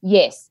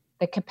 Yes,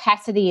 the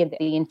capacity of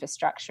the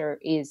infrastructure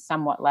is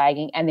somewhat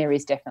lagging and there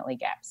is definitely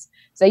gaps.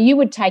 So you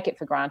would take it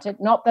for granted,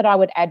 not that I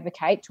would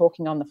advocate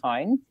talking on the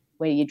phone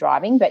where you're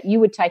driving, but you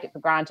would take it for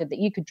granted that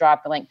you could drive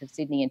the length of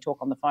Sydney and talk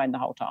on the phone the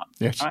whole time.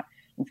 Yes. Right?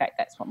 In fact,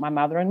 that's what my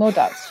mother-in-law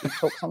does. She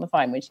talks on the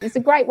phone, which is a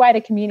great way to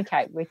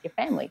communicate with your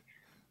family.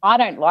 I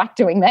don't like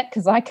doing that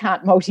because I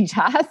can't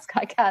multitask.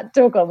 I can't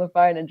talk on the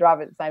phone and drive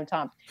at the same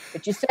time.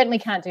 But you certainly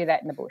can't do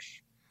that in the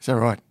bush. Is that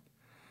right?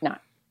 No.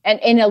 And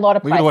in a lot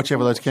of We've places. got to watch out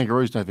for those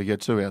kangaroos, don't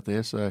forget, too, out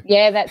there. So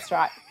Yeah, that's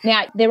right.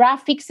 Now, there are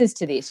fixes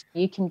to this.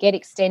 You can get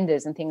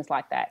extenders and things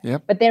like that.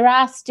 Yep. But there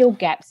are still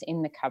gaps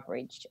in the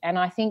coverage. And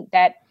I think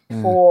that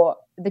for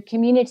the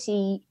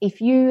community, if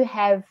you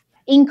have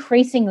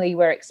increasingly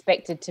we're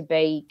expected to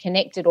be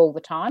connected all the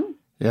time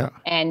yeah,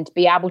 and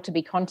be able to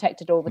be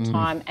contacted all the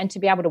time and to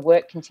be able to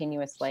work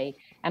continuously.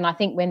 And I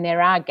think when there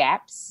are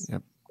gaps,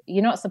 Yep.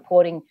 you're not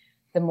supporting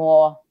the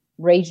more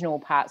regional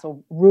parts or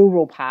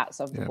rural parts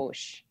of the Yep.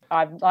 bush.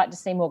 I'd like to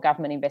see more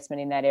government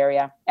investment in that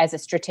area as a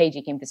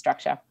strategic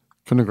infrastructure.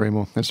 couldn't agree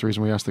more. That's the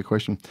reason we asked the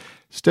question.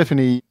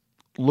 Stephanie,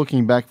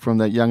 looking back from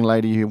that young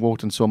lady who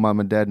walked and saw mum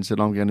and dad and said,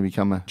 I'm going to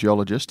become a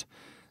geologist,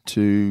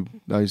 to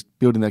those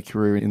building that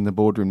career in the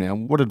boardroom now,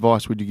 what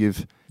advice would you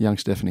give young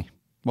Stephanie?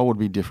 What would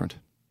be different?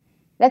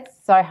 That's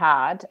so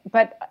hard.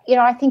 But,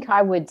 I think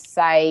I would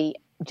say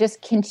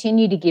just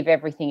continue to give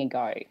everything a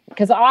go,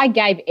 because I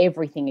gave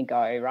everything a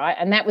go, right?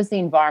 And that was the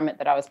environment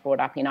that I was brought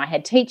up in. I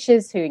had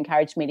teachers who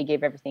encouraged me to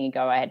give everything a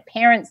go. I had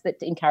parents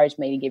that encouraged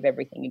me to give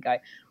everything a go.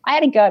 I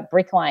had to go at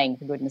bricklaying,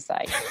 for goodness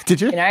sake. Did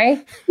you?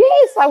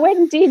 Yes, I went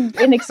and did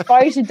an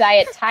exposure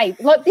day at TAFE.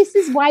 Look, this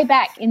is way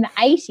back in the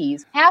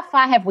 80s. How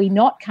far have we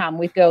not come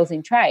with girls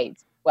in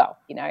trades? Well,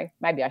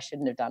 maybe I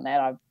shouldn't have done that.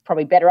 I'm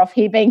probably better off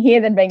being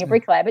here than being a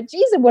bricklayer. But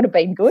geez, it would have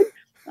been good.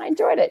 I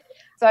enjoyed it.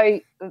 So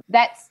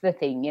that's the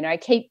thing,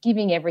 keep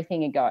giving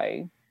everything a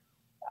go.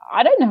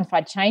 I don't know if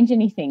I'd change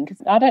anything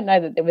because I don't know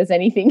that there was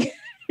anything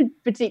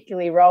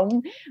particularly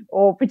wrong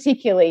or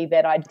particularly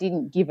that I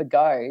didn't give a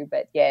go.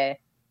 But, yeah,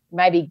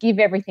 maybe give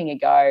everything a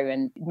go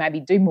and maybe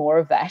do more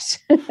of that.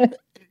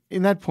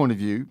 In that point of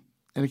view,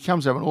 and it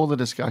comes up in all the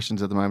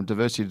discussions at the moment,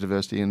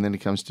 diversity, and then it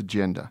comes to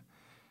gender.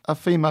 Are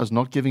females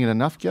not giving it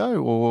enough go,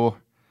 or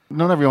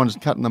not everyone's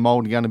cutting the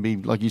mould and going to be,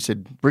 like you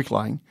said,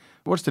 bricklaying?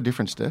 What's the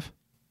difference, Steph?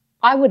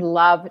 I would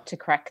love to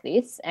crack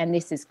this, and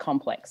this is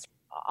complex.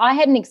 I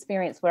had an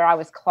experience where I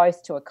was close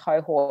to a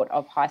cohort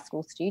of high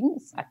school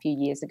students a few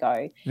years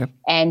ago,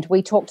 and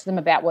we talked to them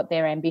about what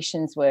their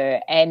ambitions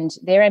were, and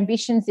their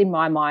ambitions in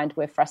my mind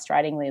were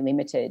frustratingly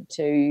limited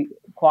to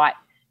quite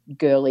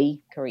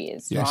girly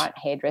careers, right?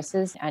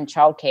 Hairdressers and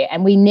childcare,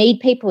 and we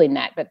need people in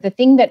that. But the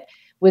thing that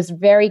was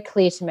very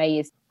clear to me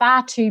is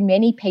far too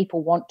many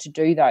people want to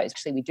do those.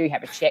 Actually, we do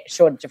have a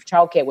shortage of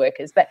childcare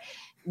workers, but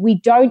we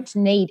don't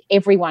need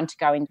everyone to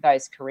go into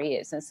those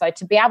careers. And so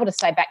to be able to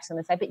say back to them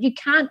and say, but you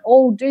can't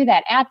all do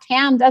that. Our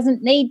town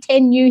doesn't need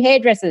 10 new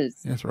hairdressers.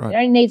 That's right. It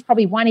only needs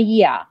probably one a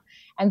year.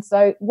 And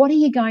so what are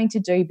you going to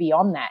do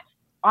beyond that?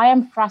 I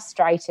am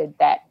frustrated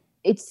that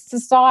it's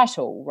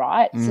societal,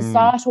 right?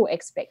 Societal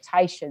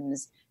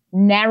expectations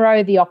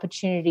narrow the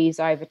opportunities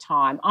over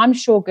time. I'm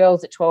sure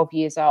girls at 12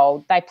 years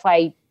old, they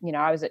play,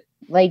 I was at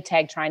league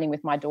tag training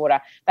with my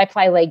daughter. They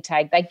play league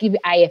tag. They give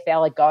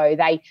AFL a go.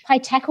 They play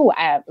tackle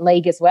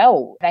league as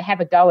well. They have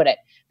a go at it.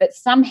 But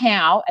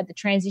somehow at the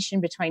transition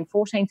between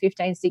 14,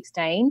 15,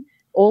 16,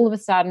 all of a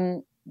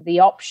sudden the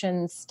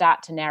options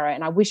start to narrow.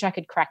 And I wish I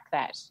could crack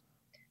that,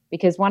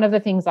 because one of the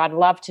things I'd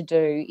love to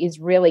do is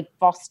really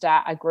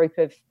foster a group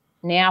of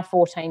now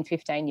 14,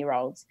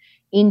 15-year-olds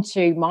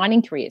into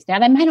mining careers. Now,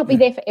 they may not be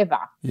there forever.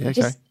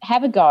 Just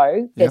have a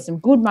go. There's some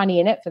good money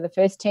in it for the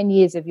first 10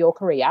 years of your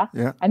career,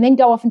 and then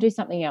go off and do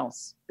something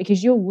else,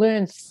 because you'll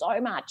learn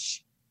so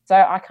much. So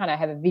I kind of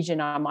have a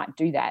vision I might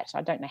do that.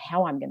 I don't know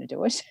how I'm going to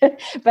do it,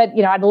 but,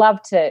 I'd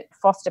love to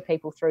foster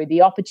people through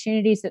the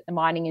opportunities that the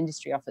mining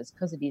industry offers,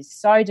 because it is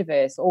so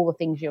diverse, all the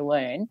things you'll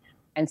learn,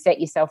 and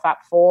set yourself up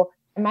for,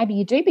 and maybe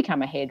you do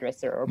become a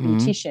hairdresser or a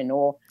beautician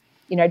or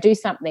do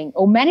something,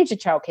 or manage a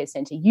childcare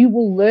centre. You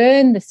will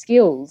learn the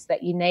skills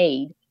that you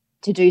need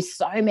to do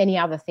so many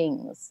other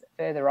things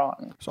further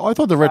on. So I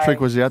thought the rhetoric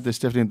was out there,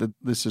 Stephanie, that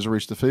this has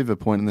reached a fever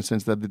point in the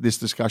sense that this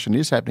discussion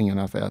is happening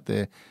enough out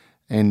there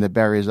and the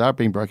barriers are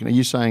being broken. Are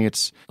you saying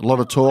it's a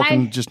lot of talk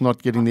and just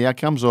not getting the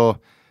outcomes? Or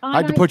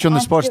I hate to put you on the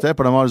spot, Steph,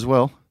 but I might as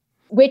well.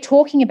 We're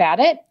talking about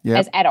it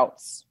as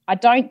adults. I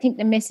don't think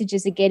the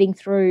messages are getting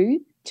through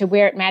to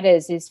where it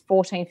matters is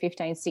 14,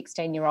 15,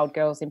 16-year-old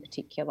girls in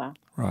particular.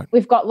 Right.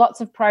 We've got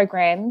lots of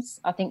programs.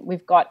 I think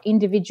we've got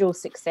individual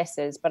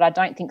successes, but I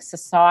don't think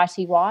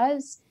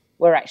society-wise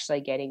we're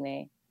actually getting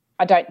there.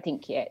 I don't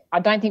think yet. I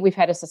don't think we've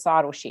had a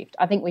societal shift.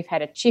 I think we've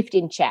had a shift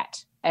in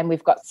chat and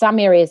we've got some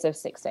areas of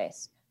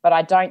success, but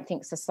I don't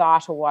think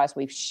societal-wise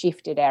we've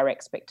shifted our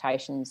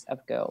expectations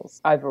of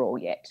girls overall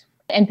yet.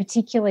 And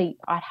particularly,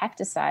 I'd have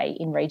to say,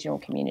 in regional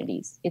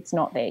communities, it's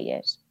not there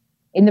yet.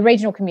 In the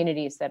regional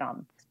communities that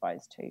I'm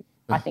exposed to,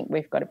 I think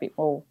we've got a bit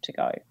more to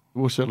go.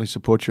 We'll certainly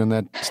support you on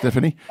that,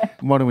 Stephanie.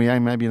 Why don't we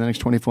aim maybe in the next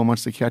 24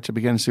 months to catch up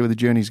again and see where the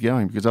journey's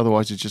going, because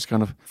otherwise it's just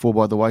going to fall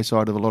by the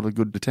wayside of a lot of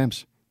good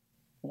attempts.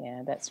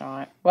 Yeah, that's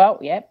right. Well,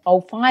 yeah,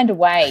 I'll find a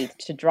way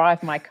to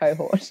drive my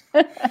cohort.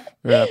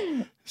 Yeah.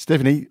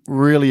 Stephanie,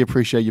 really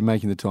appreciate you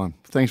making the time.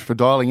 Thanks for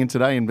dialing in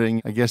today and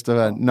being a guest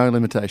of No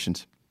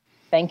Limitations.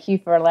 Thank you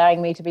for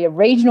allowing me to be a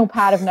regional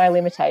part of No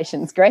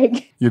Limitations,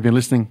 Greg. You've been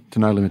listening to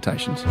No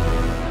Limitations.